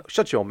mouth.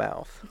 Shut your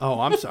mouth.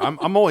 Oh, I'm sorry.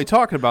 I'm only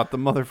talking about the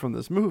mother from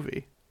this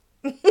movie.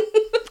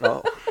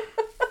 Oh.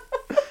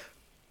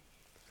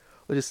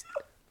 Just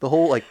the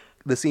whole, like,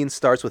 the scene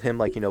starts with him,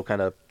 like, you know,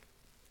 kind of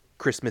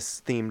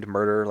Christmas-themed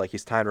murder. Like,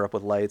 he's tying her up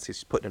with lights.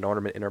 He's putting an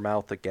ornament in her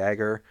mouth to gag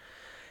her.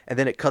 And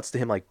then it cuts to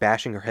him, like,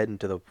 bashing her head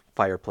into the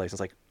fireplace. It's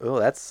like, oh,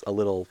 that's a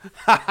little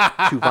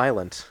too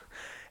violent.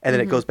 And then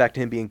it goes back to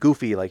him being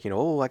goofy, like, you know,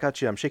 oh, I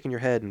got you. I'm shaking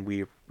your head, and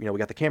we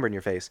got the camera in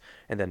your face.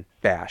 And then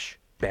bash,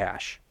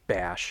 bash,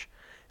 bash.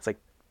 It's like,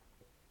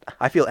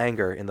 I feel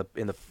anger in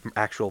the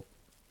actual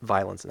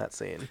violence in that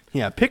scene.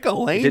 Yeah, pick a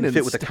lane. It didn't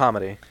fit with the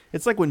comedy.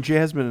 It's like when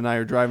Jasmine and I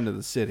are driving to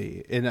the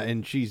city,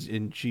 and she's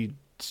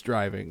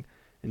driving,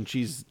 and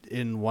she's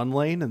in one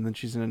lane, and then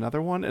she's in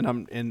another one, and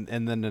I'm and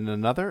then in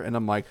another, and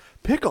I'm like,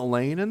 pick a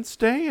lane and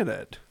stay in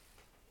it.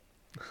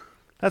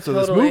 That's what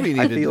this movie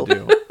needed to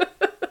do.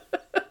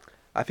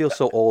 I feel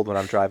so old when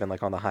I'm driving,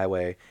 like, on the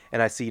highway,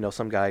 and I see, you know,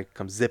 some guy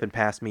comes zipping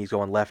past me. He's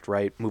going left,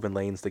 right, moving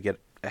lanes to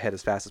get ahead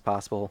as fast as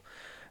possible.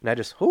 And I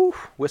just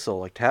whistle,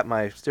 like, tap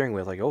my steering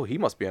wheel, like, oh, he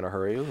must be in a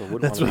hurry.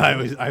 That's what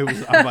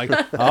I'm like,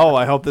 oh,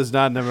 I hope there's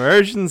not an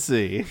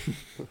emergency.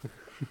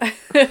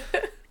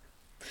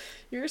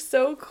 You're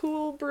so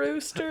cool,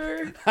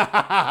 Brewster.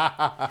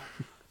 I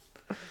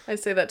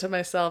say that to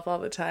myself all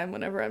the time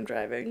whenever I'm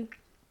driving.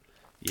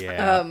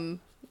 Yeah.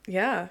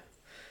 Yeah.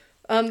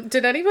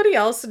 Did anybody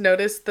else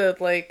notice the,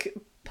 like,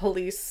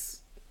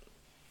 police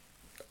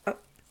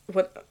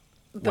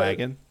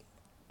wagon?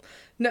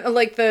 No,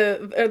 like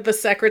the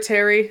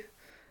secretary,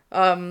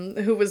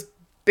 who was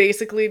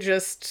basically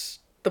just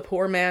the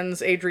poor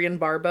man's Adrienne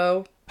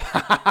Barbeau.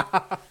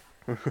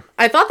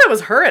 I thought that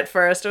was her at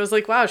first. I was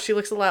like, wow, she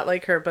looks a lot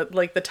like her, but,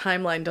 like, the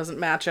timeline doesn't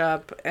match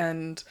up.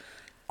 And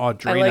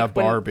Audrina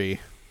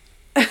Barbie.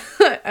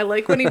 I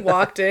like when he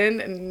walked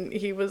in and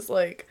he was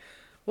like,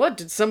 what,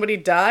 did somebody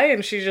die?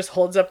 And she just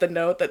holds up the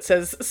note that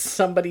says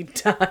somebody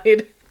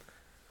died.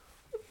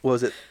 What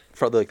was it?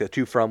 From, like, the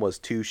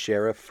to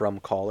sheriff from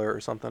caller or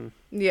something?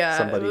 Yeah,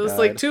 somebody it was died.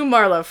 like to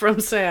Marla from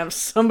Sam.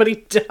 Somebody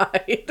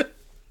died.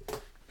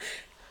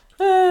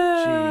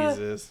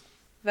 Jesus.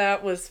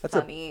 That was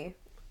funny.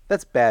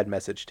 That's bad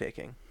message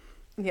taking.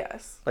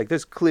 Yes. Like,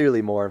 there's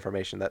clearly more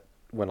information that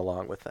went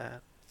along with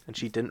that. And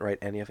she didn't write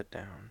any of it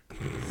down.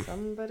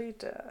 Somebody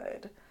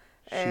died.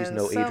 She's and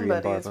no Adrienne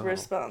somebody's Barbeau.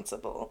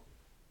 responsible.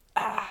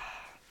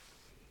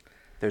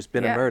 There's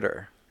been a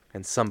murder,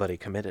 and somebody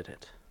committed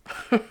it.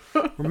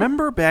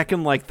 Remember back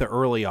in, like, the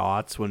early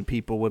aughts when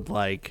people would,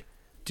 like,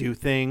 do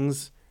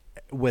things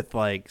with,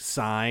 like,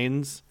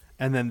 signs,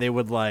 and then they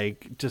would,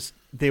 like,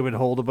 they would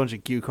hold a bunch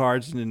of cue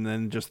cards and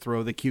then just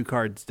throw the cue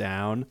cards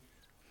down?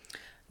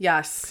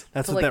 Yes.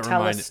 That's to, what like, that tell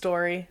reminded. a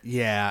story.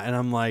 Yeah, and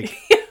I'm like,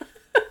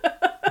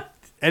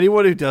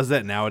 anyone who does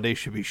that nowadays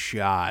should be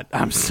shot.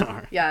 I'm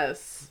sorry.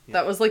 Yes.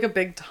 That was, like, a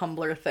big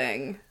Tumblr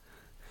thing.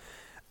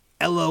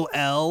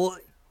 LOL,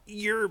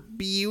 you're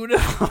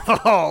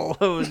beautiful.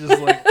 It was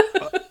just like,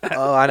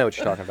 oh, I know what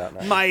you're talking about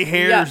now. my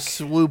hair Yuck.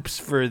 swoops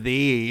for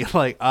thee.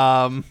 Like,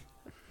 no.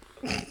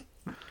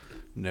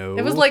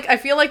 It was like, I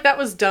feel like that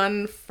was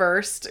done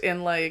first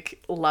in,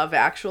 like, Love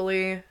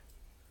Actually,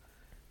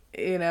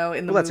 you know,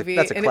 in the movie.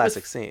 That's a And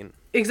classic scene.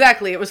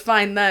 Exactly. It was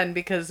fine then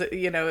because,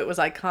 you know, it was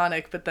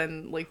iconic, but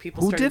then, like,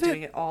 people started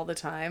doing it all the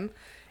time.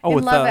 Oh, in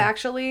with, Love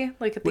Actually,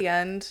 like, at the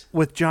end.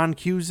 with John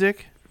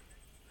Cusack?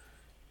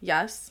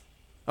 Yes.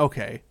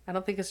 Okay. I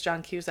don't think it's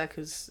John Cusack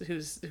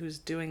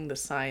who's doing the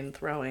sign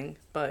throwing,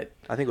 but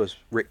I think it was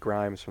Rick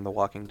Grimes from The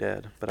Walking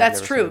Dead. But That's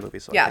I've never true. seen the movie,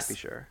 so Yes. I can't be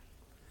sure.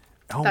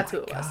 Oh, That's my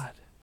who it was. God.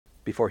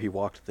 Before he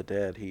walked the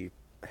dead, he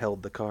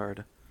held the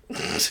card.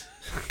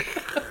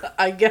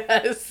 I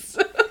guess.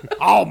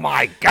 Oh,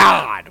 my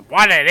God.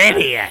 What an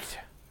idiot.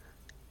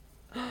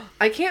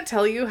 I can't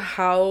tell you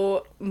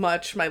how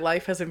much my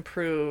life has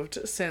improved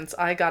since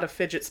I got a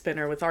fidget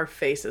spinner with our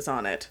faces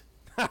on it.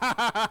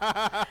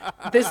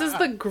 This is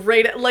the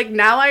great, like,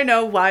 now I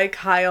know why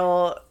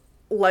Kyle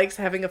likes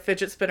having a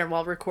fidget spinner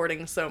while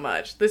recording so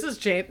much. This has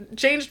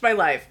changed my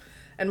life,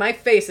 and my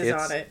face is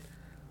It's on it.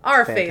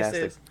 Our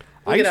fantastic. faces.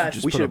 I Look used at to us.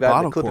 just We put should a have gotten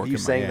bottle a clip cork of you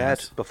in my saying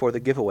ass. that before the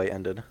giveaway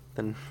ended.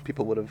 Then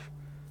people would have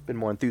been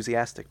more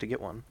enthusiastic to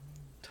get one.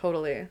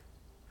 Totally.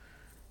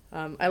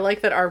 I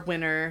like that our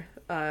winner,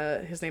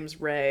 his name's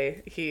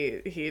Ray.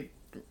 He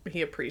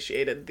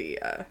appreciated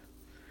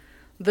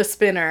the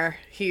spinner.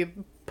 He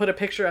put a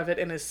picture of it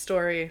in his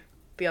story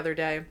the other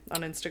day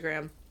on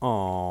Instagram.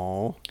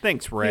 Oh,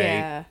 thanks, Ray.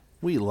 Yeah.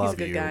 We love He's a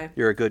good you. guy.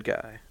 You're a good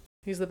guy.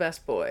 He's the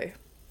best boy.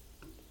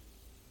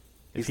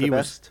 He's he the was-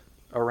 best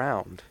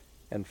around.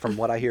 And from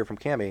what I hear from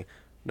Cammy,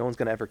 no one's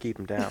going to ever keep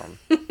him down.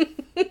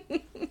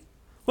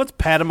 Let's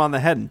pat him on the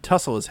head and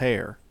tussle his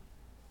hair.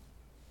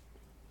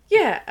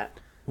 Yeah.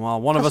 While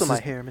one of Tussle us my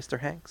is, hair, Mr.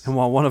 Hanks. and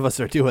while one of us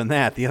are doing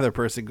that, the other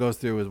person goes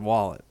through his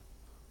wallet.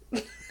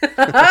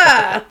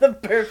 The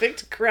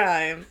perfect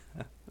crime.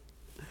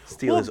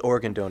 Steal his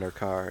organ donor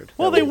card.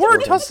 Well, That they way his were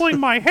organs- tussling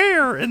my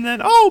hair, and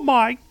then, oh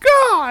my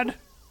God!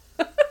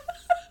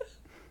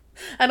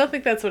 I don't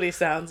think that's what he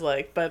sounds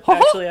like, but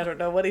actually I don't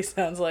know what he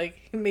sounds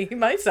like. He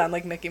might sound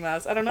like Mickey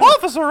Mouse. I don't know.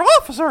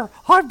 Officer,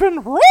 I've been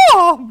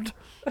robbed!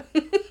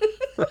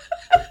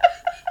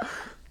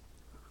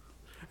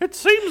 It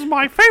seems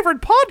my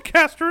favorite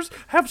podcasters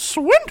have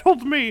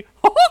swindled me.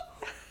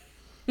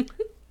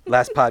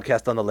 Last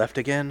podcast on the left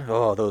again?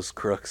 Oh, those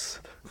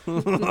crooks.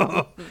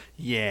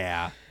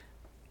 Yeah.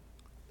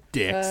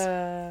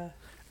 Dicks.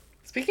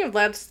 Speaking of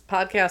last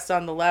podcast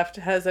on the left,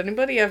 has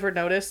anybody ever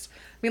noticed? I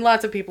mean,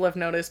 lots of people have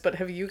noticed, but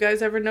have you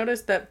guys ever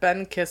noticed that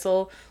Ben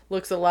Kissel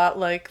looks a lot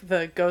like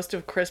the Ghost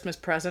of Christmas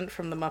Present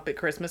from the Muppet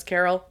Christmas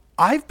Carol?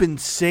 I've been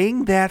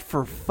saying that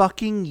for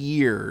fucking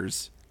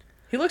years.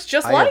 He looks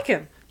just like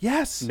him.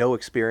 Yes. No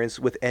experience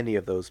with any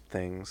of those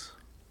things.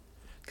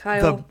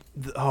 Kyle.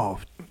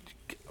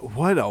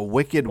 What a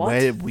wicked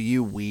web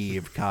you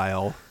weave,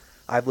 Kyle.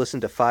 I've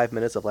listened to 5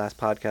 minutes of last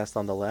podcast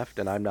on the left,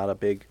 and I'm not a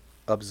big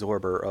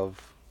absorber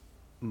of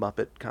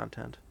Muppet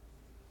content.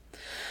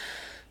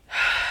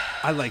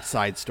 I like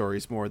side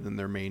stories more than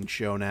their main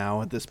show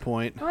now at this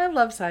point. Oh, I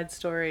love side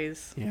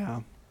stories.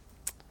 Yeah.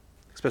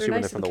 Especially They're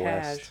when nice they're from the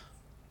and West. cash.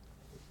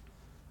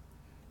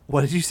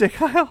 What did you say,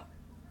 Kyle?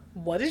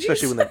 What did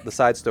Especially you say? when the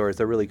side stories,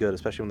 they're really good,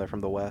 especially when they're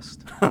from the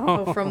West.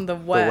 Oh, from the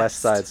West. The West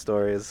Side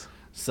stories.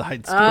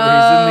 Side stories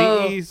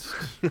in the East.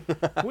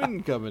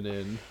 Wind coming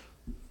in.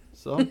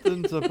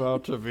 Something's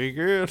about to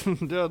begin.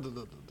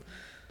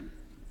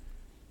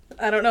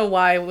 I don't know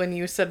why when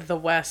you said the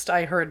West,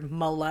 I heard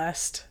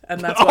molest, and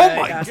that's why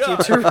I asked you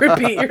to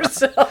repeat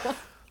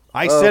yourself.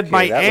 I said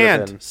my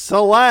aunt,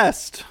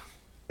 Celeste.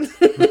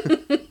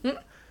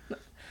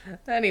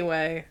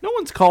 Anyway. No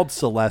one's called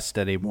Celeste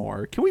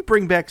anymore. Can we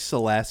bring back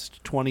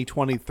Celeste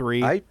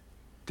 2023? I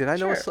think I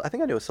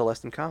knew a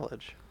Celeste in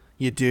college.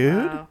 You did?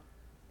 Wow.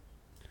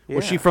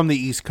 Was she Yeah. from the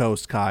East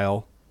Coast,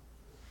 Kyle?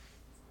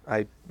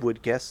 I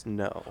would guess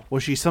no.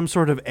 Was she some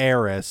sort of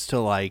heiress to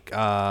like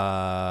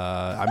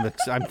I'm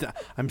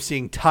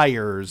seeing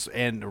tires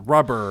and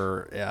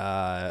rubber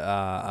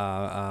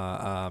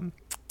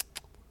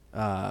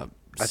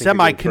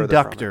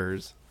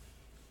semiconductors.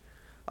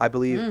 I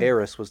believe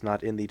heiress was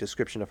not in the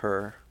description of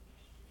her.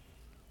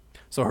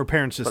 So her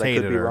parents just but hated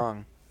I could be her.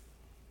 wrong.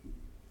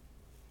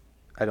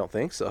 I don't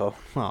think so.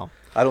 Well,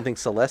 I don't think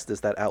Celeste is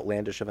that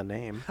outlandish of a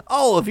name.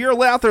 oh, if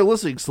you're out there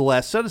listening,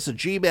 Celeste, send us a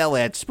Gmail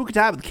at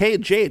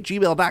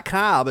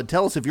spookytimewithkandj@gmail.com and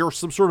tell us if you're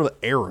some sort of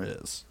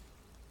heiress.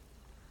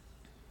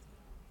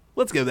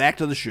 Let's get back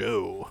to the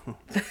show.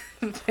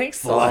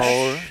 Thanks.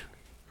 Oh,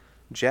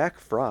 Jack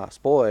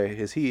Frost. Boy,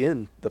 is he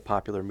in the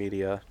popular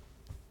media.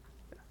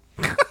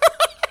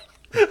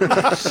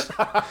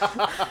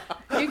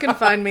 You can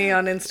find me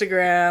on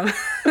Instagram.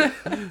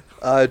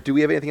 Do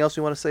we have anything else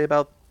we want to say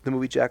about the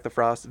movie Jack the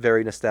Frost?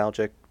 Very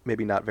nostalgic,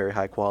 maybe not very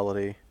high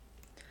quality.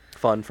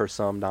 Fun for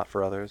some, not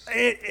for others.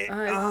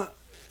 I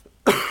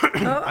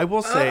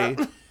will say...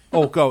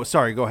 Oh, go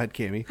ahead,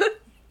 Cammy.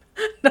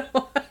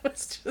 No, I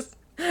was just...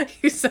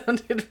 You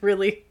sounded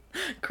really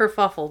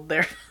kerfuffled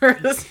there for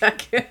a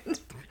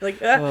second.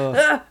 Like,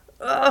 what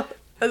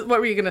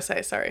were you going to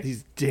say? Sorry.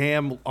 These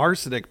damn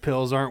arsenic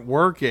pills aren't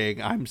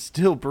working. I'm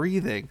still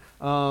breathing.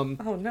 Oh,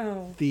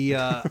 no.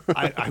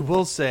 I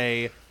will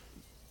say,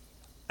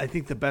 I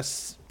think the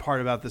best part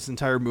about this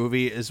entire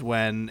movie is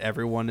when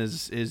everyone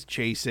is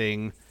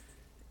chasing,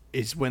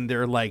 is when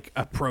they're like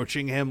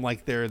approaching him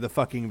like they're the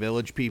fucking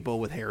village people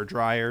with hair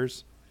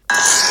dryers.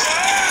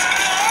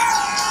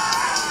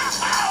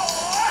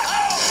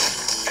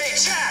 Hey,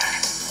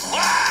 Jack!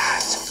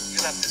 What? You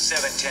left the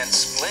 7-10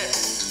 split.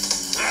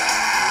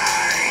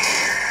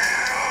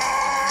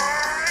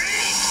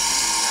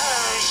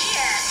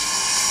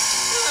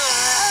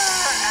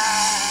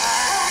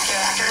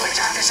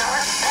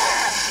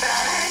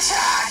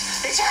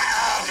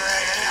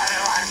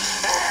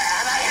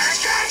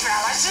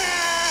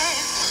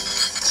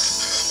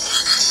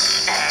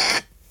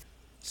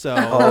 So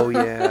Oh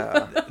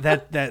yeah.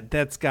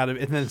 that's gotta,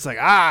 and then it's like,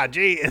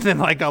 gee, and then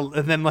like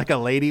a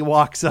lady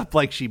walks up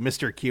like she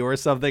Mr. Q or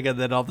something, and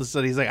then all of a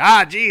sudden he's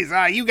like, geez,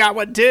 you got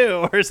one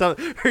too, or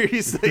something. Or he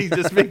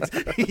just makes,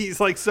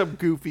 he's like some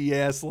goofy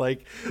ass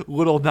like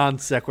little non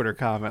sequitur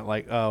comment,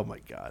 like, oh my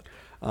god.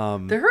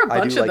 There are a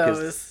bunch of like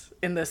those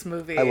in this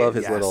movie. I love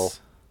his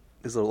Yes.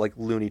 little like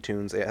Looney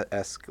Tunes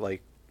esque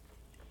like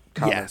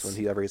comments Yes.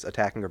 whenever he's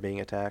attacking or being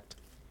attacked.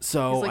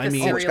 So He's like I a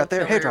mean, serial it's got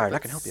their killer, hairdryer, I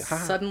but can help you. Ha.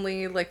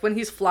 Suddenly, like when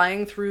he's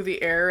flying through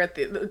the air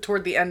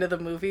toward the end of the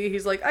movie,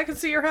 he's like, "I can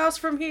see your house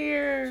from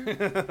here."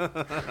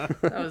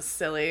 That was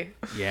silly.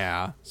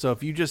 yeah. So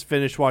if you just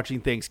finished watching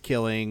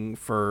Thanksgiving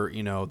for,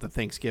 the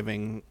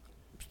Thanksgiving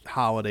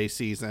holiday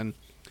season,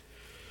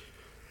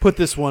 put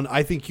this one.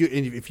 I think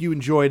if you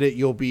enjoyed it,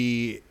 you'll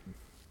be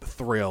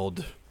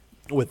thrilled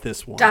with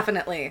this one.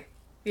 Definitely,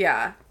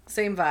 yeah,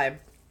 same vibe.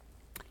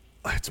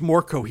 It's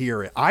more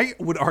coherent. I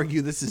would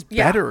argue this is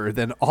Yeah. better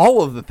than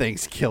all of the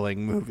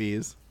Thanksgiving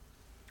movies.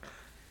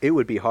 It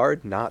would be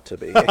hard not to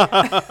be.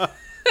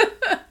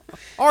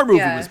 Our movie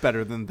Yeah. was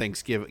better than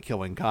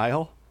Thanksgiving,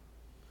 Kyle.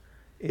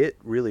 It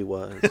really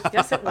was.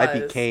 Yes, it was. I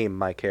became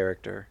my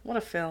character. What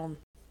a film!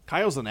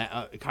 Kyle's an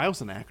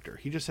actor.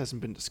 He just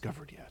hasn't been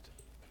discovered yet.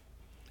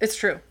 It's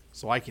true.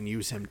 So I can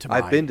use him to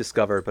I've been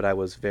discovered, but I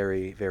was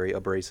very, very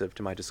abrasive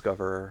to my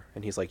discoverer,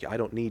 and he's like, "I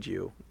don't need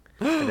you."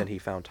 And then he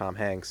found Tom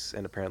Hanks,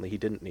 and apparently he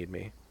didn't need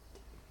me.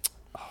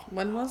 Oh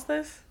When was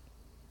this?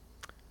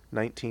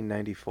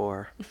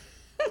 1994.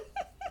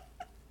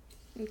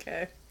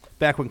 Okay.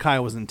 Back when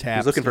Kyle was in He Tap.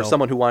 was looking for still.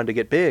 someone who wanted to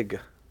get big.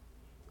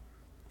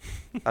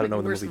 I don't know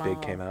when the We're movie small.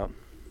 Big came out.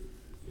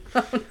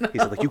 He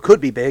said, like, you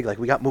could be big. Like,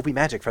 we got movie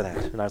magic for that.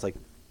 And I was like,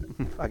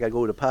 I got to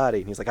go to a party.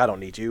 And he's like, I don't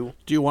need you.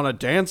 Do you want to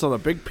dance on the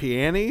big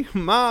piano?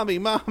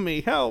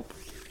 Mommy, help.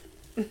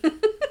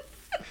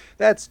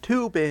 That's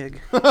too big.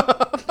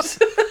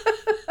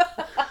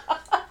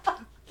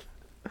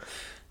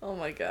 Oh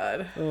my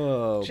god.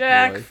 Oh,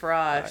 Jack boy.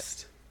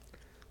 Frost.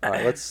 All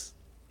right, let's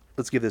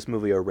give this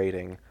movie a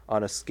rating.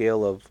 On a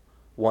scale of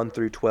 1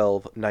 through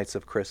 12 Nights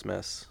of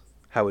Christmas,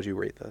 how would you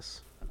rate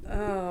this?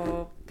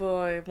 Oh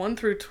boy. 1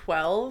 through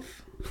 12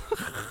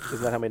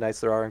 Isn't that how many nights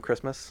there are in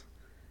Christmas?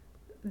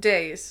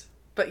 days.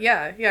 But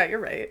yeah, you're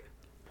right.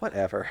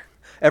 Whatever.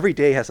 Every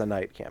day has a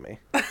night, Cammy.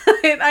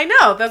 I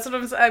know. That's what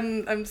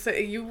I'm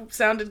saying. You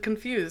sounded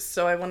confused,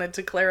 so I wanted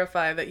to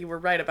clarify that you were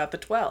right about the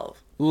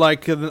 12.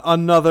 Like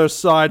another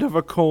side of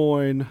a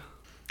coin.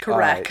 All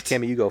right, Correct.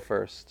 Cammy, you go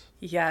first.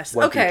 Yes.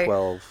 1 Okay.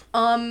 through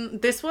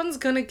 12. This one's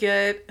gonna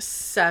get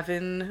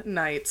 7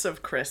 nights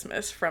of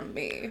Christmas from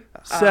me.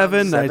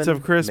 7 nights 7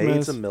 of Christmas.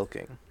 Maids of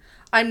milking.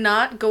 I'm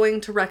not going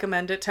to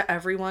recommend it to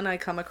everyone I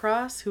come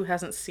across who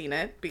hasn't seen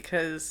it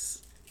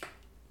because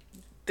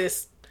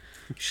this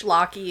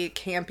schlocky,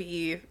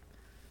 campy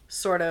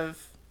sort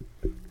of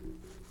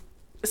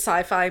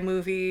sci-fi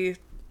movie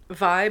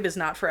vibe is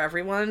not for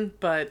everyone,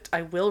 but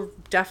I will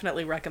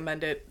definitely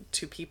recommend it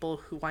to people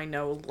who I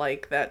know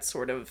like that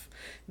sort of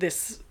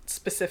this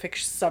specific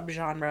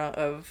subgenre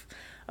of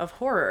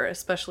horror,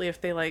 especially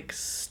if they like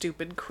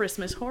stupid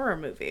Christmas horror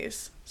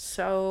movies.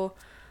 So,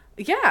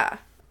 yeah.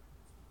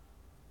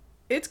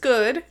 It's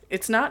good.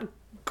 It's not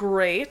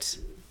great,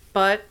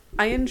 but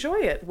I enjoy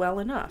it well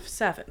enough.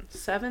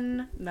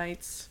 7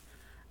 nights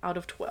out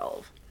of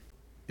 12.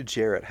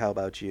 Jarrett, how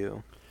about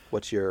you?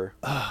 What's your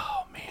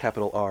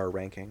capital R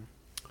ranking?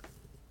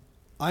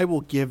 I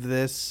will give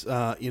this,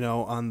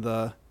 on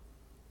the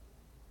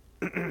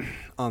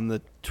on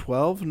the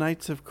 12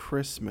 Nights of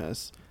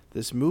Christmas,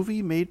 this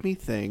movie made me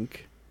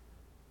think,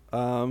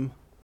 4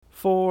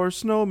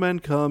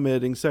 snowmen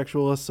committing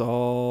sexual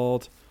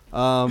assault.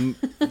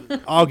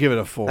 I'll give it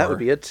a 4. That would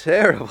be a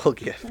terrible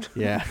gift.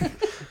 Yeah,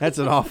 that's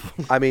an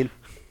awful. I mean,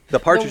 the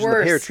partridge in the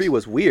pear worst. tree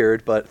was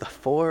weird, but the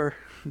 4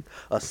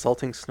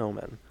 assaulting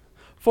snowmen.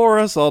 4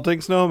 assaulting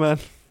snowmen.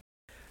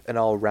 And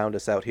I'll round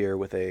us out here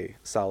with a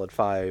solid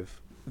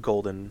 5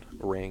 golden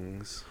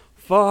rings.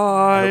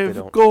 5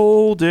 don't-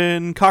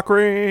 golden cock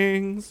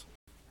rings.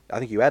 I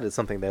think you added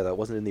something there that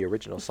wasn't in the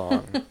original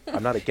song.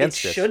 I'm not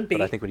against it, should be.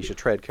 but I think we should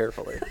tread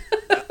carefully.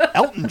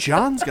 Elton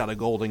John's got a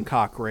golden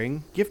cock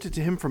ring gifted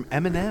to him from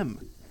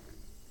Eminem.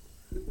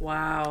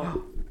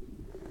 Wow.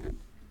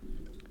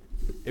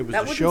 It was That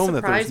to wouldn't show him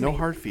that there's surprise no me.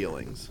 hard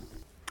feelings.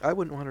 I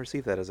wouldn't want to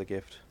receive that as a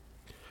gift.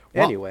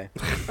 Well- Anyway,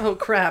 Oh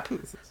crap.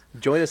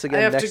 join us again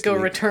I have next to go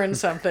week. return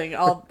something.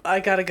 I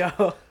gotta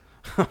go.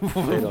 They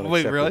don't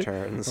Wait, accept really?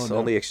 returns, Oh, no.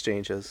 only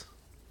exchanges.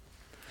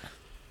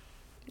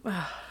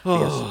 Yes,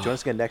 join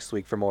us again next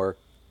week for more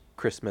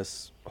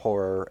Christmas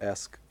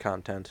horror-esque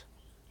content.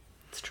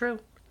 It's true.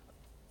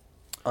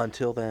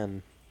 Until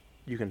then,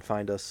 you can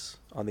find us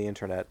on the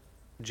internet.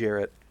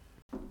 Jarrett,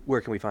 where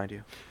can we find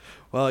you?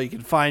 Well, you can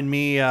find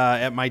me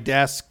at my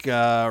desk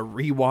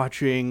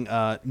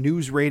rewatching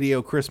News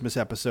Radio Christmas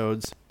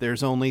episodes.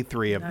 There's only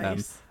 3 of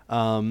Nice.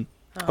 them.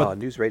 But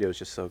news radio is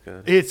just so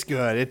good. It's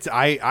good.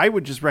 I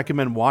would just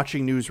recommend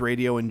watching News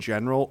Radio in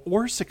general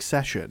or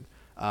Succession.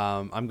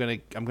 I'm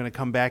gonna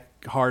come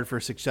back hard for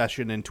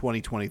Succession in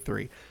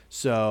 2023.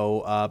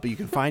 So, but you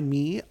can find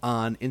me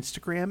on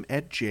Instagram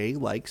at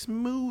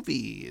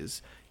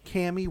JLikesMovies.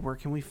 Cammy, where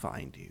can we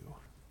find you?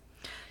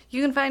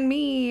 You can find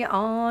me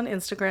on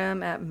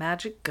Instagram at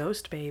Magic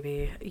Ghost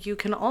Baby. You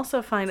can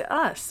also find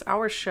us,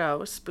 our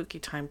show, Spooky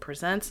Time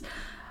Presents,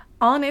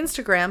 on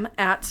Instagram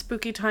at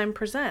Spooky Time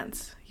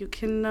Presents. You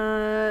can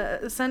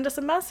send us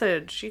a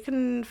message. You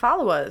can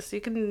follow us. You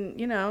can,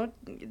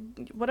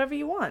 whatever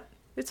you want.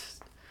 It's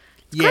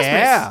Yeah.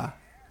 Christmas.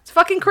 It's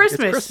fucking It's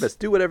Christmas. Christmas.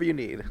 Do whatever you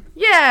need.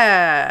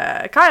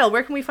 Yeah. Kyle,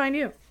 where can we find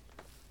you?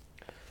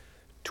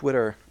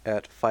 Twitter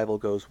at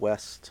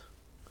FievelGoesWest.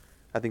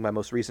 I think my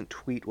most recent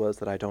tweet was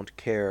that I don't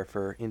care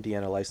for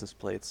Indiana license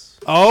plates.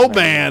 Oh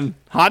man,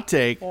 hot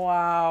take.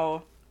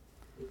 Wow.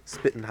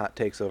 Spitting hot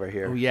takes over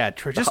here. Oh yeah,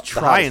 just the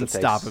try hottest and of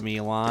takes. stop him,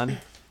 Elon.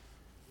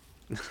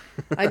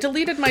 I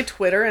deleted my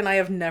Twitter and I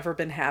have never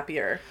been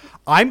happier.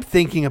 I'm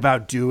thinking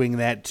about doing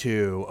that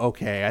too.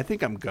 Okay, I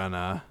think I'm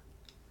gonna.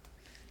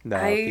 No,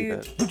 I- keep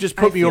it. You just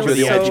put I me feel over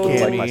the so edge, like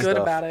my Cammy. good stuff.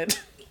 about it.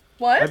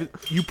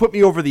 What? You put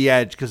me over the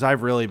edge because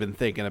I've really been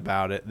thinking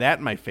about it. That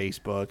and my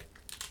Facebook.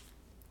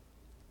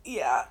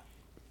 Yeah.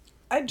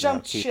 I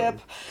jumped keep ship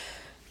 'em.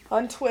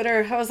 on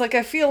Twitter. I was like,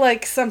 I feel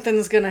like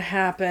something's going to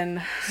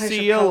happen. I See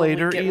should ya probably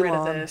later, get rid of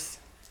Elon. this.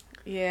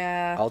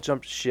 Yeah. I'll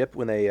jump ship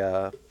when they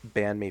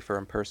ban me for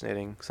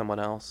impersonating someone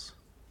else.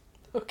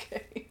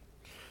 Okay.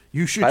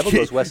 You should Bible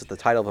Goes West is the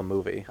title of a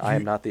movie. I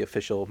am not the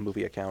official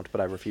movie account,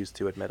 but I refuse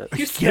to admit it.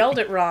 You spelled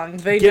it wrong.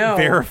 They get know.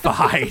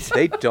 verified.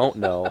 They don't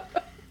know.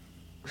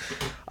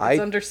 It's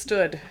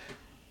understood.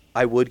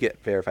 I would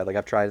get verified. Like,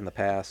 I've tried in the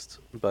past,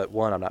 but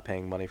one, I'm not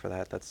paying money for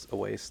that. That's a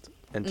waste.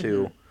 And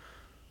two,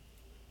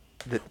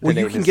 well,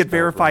 you name can is get spelled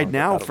verified wrong,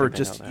 now but I for don't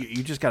think they just know that.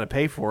 you just got to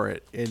pay for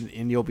it,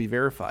 and you'll be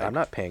verified. I'm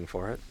not paying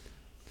for it.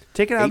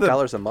 Take it out of the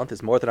 $8 a month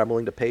is more than I'm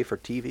willing to pay for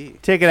TV.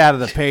 take it out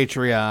of the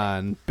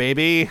Patreon,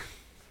 baby.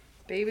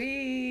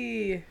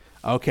 Baby.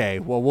 Okay,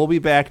 well, we'll be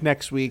back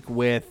next week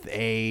with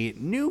a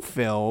new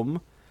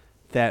film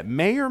that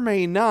may or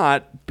may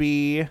not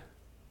be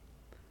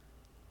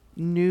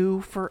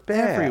new for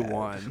Bad.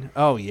 everyone.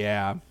 Oh,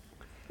 yeah.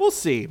 We'll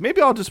see.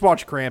 Maybe I'll just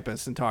watch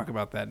Krampus and talk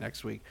about that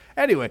next week.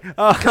 Anyway.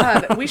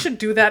 God, we should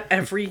do that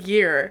every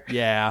year.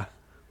 Yeah.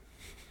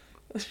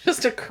 It's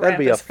just a Krampus That'd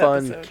be a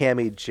fun episode.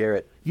 Cammy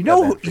Jarrett. You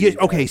know, event for you guys.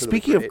 okay, It'll be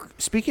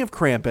speaking great. of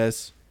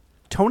Krampus,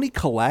 Toni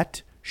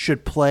Collette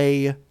should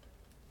play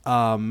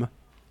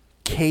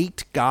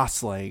Kate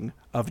Gosling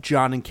of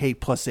John and Kate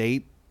Plus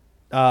 8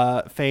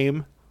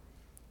 fame.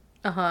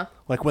 Uh-huh.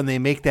 Like when they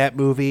make that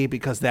movie,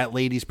 because that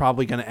lady's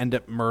probably going to end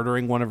up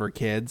murdering one of her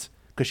kids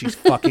because she's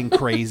fucking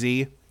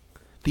crazy.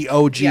 The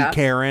OG Yeah.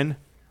 Karen.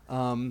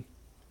 So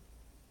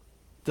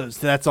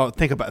that's all.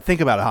 Think about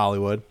it,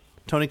 Hollywood.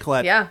 Toni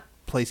Collette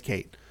plays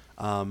Kate.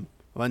 Well,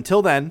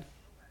 until then,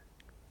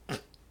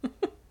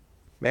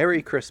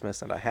 Merry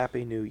Christmas and a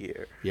Happy New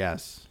Year.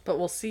 yes. But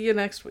we'll see you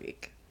next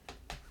week.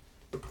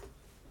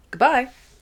 Goodbye.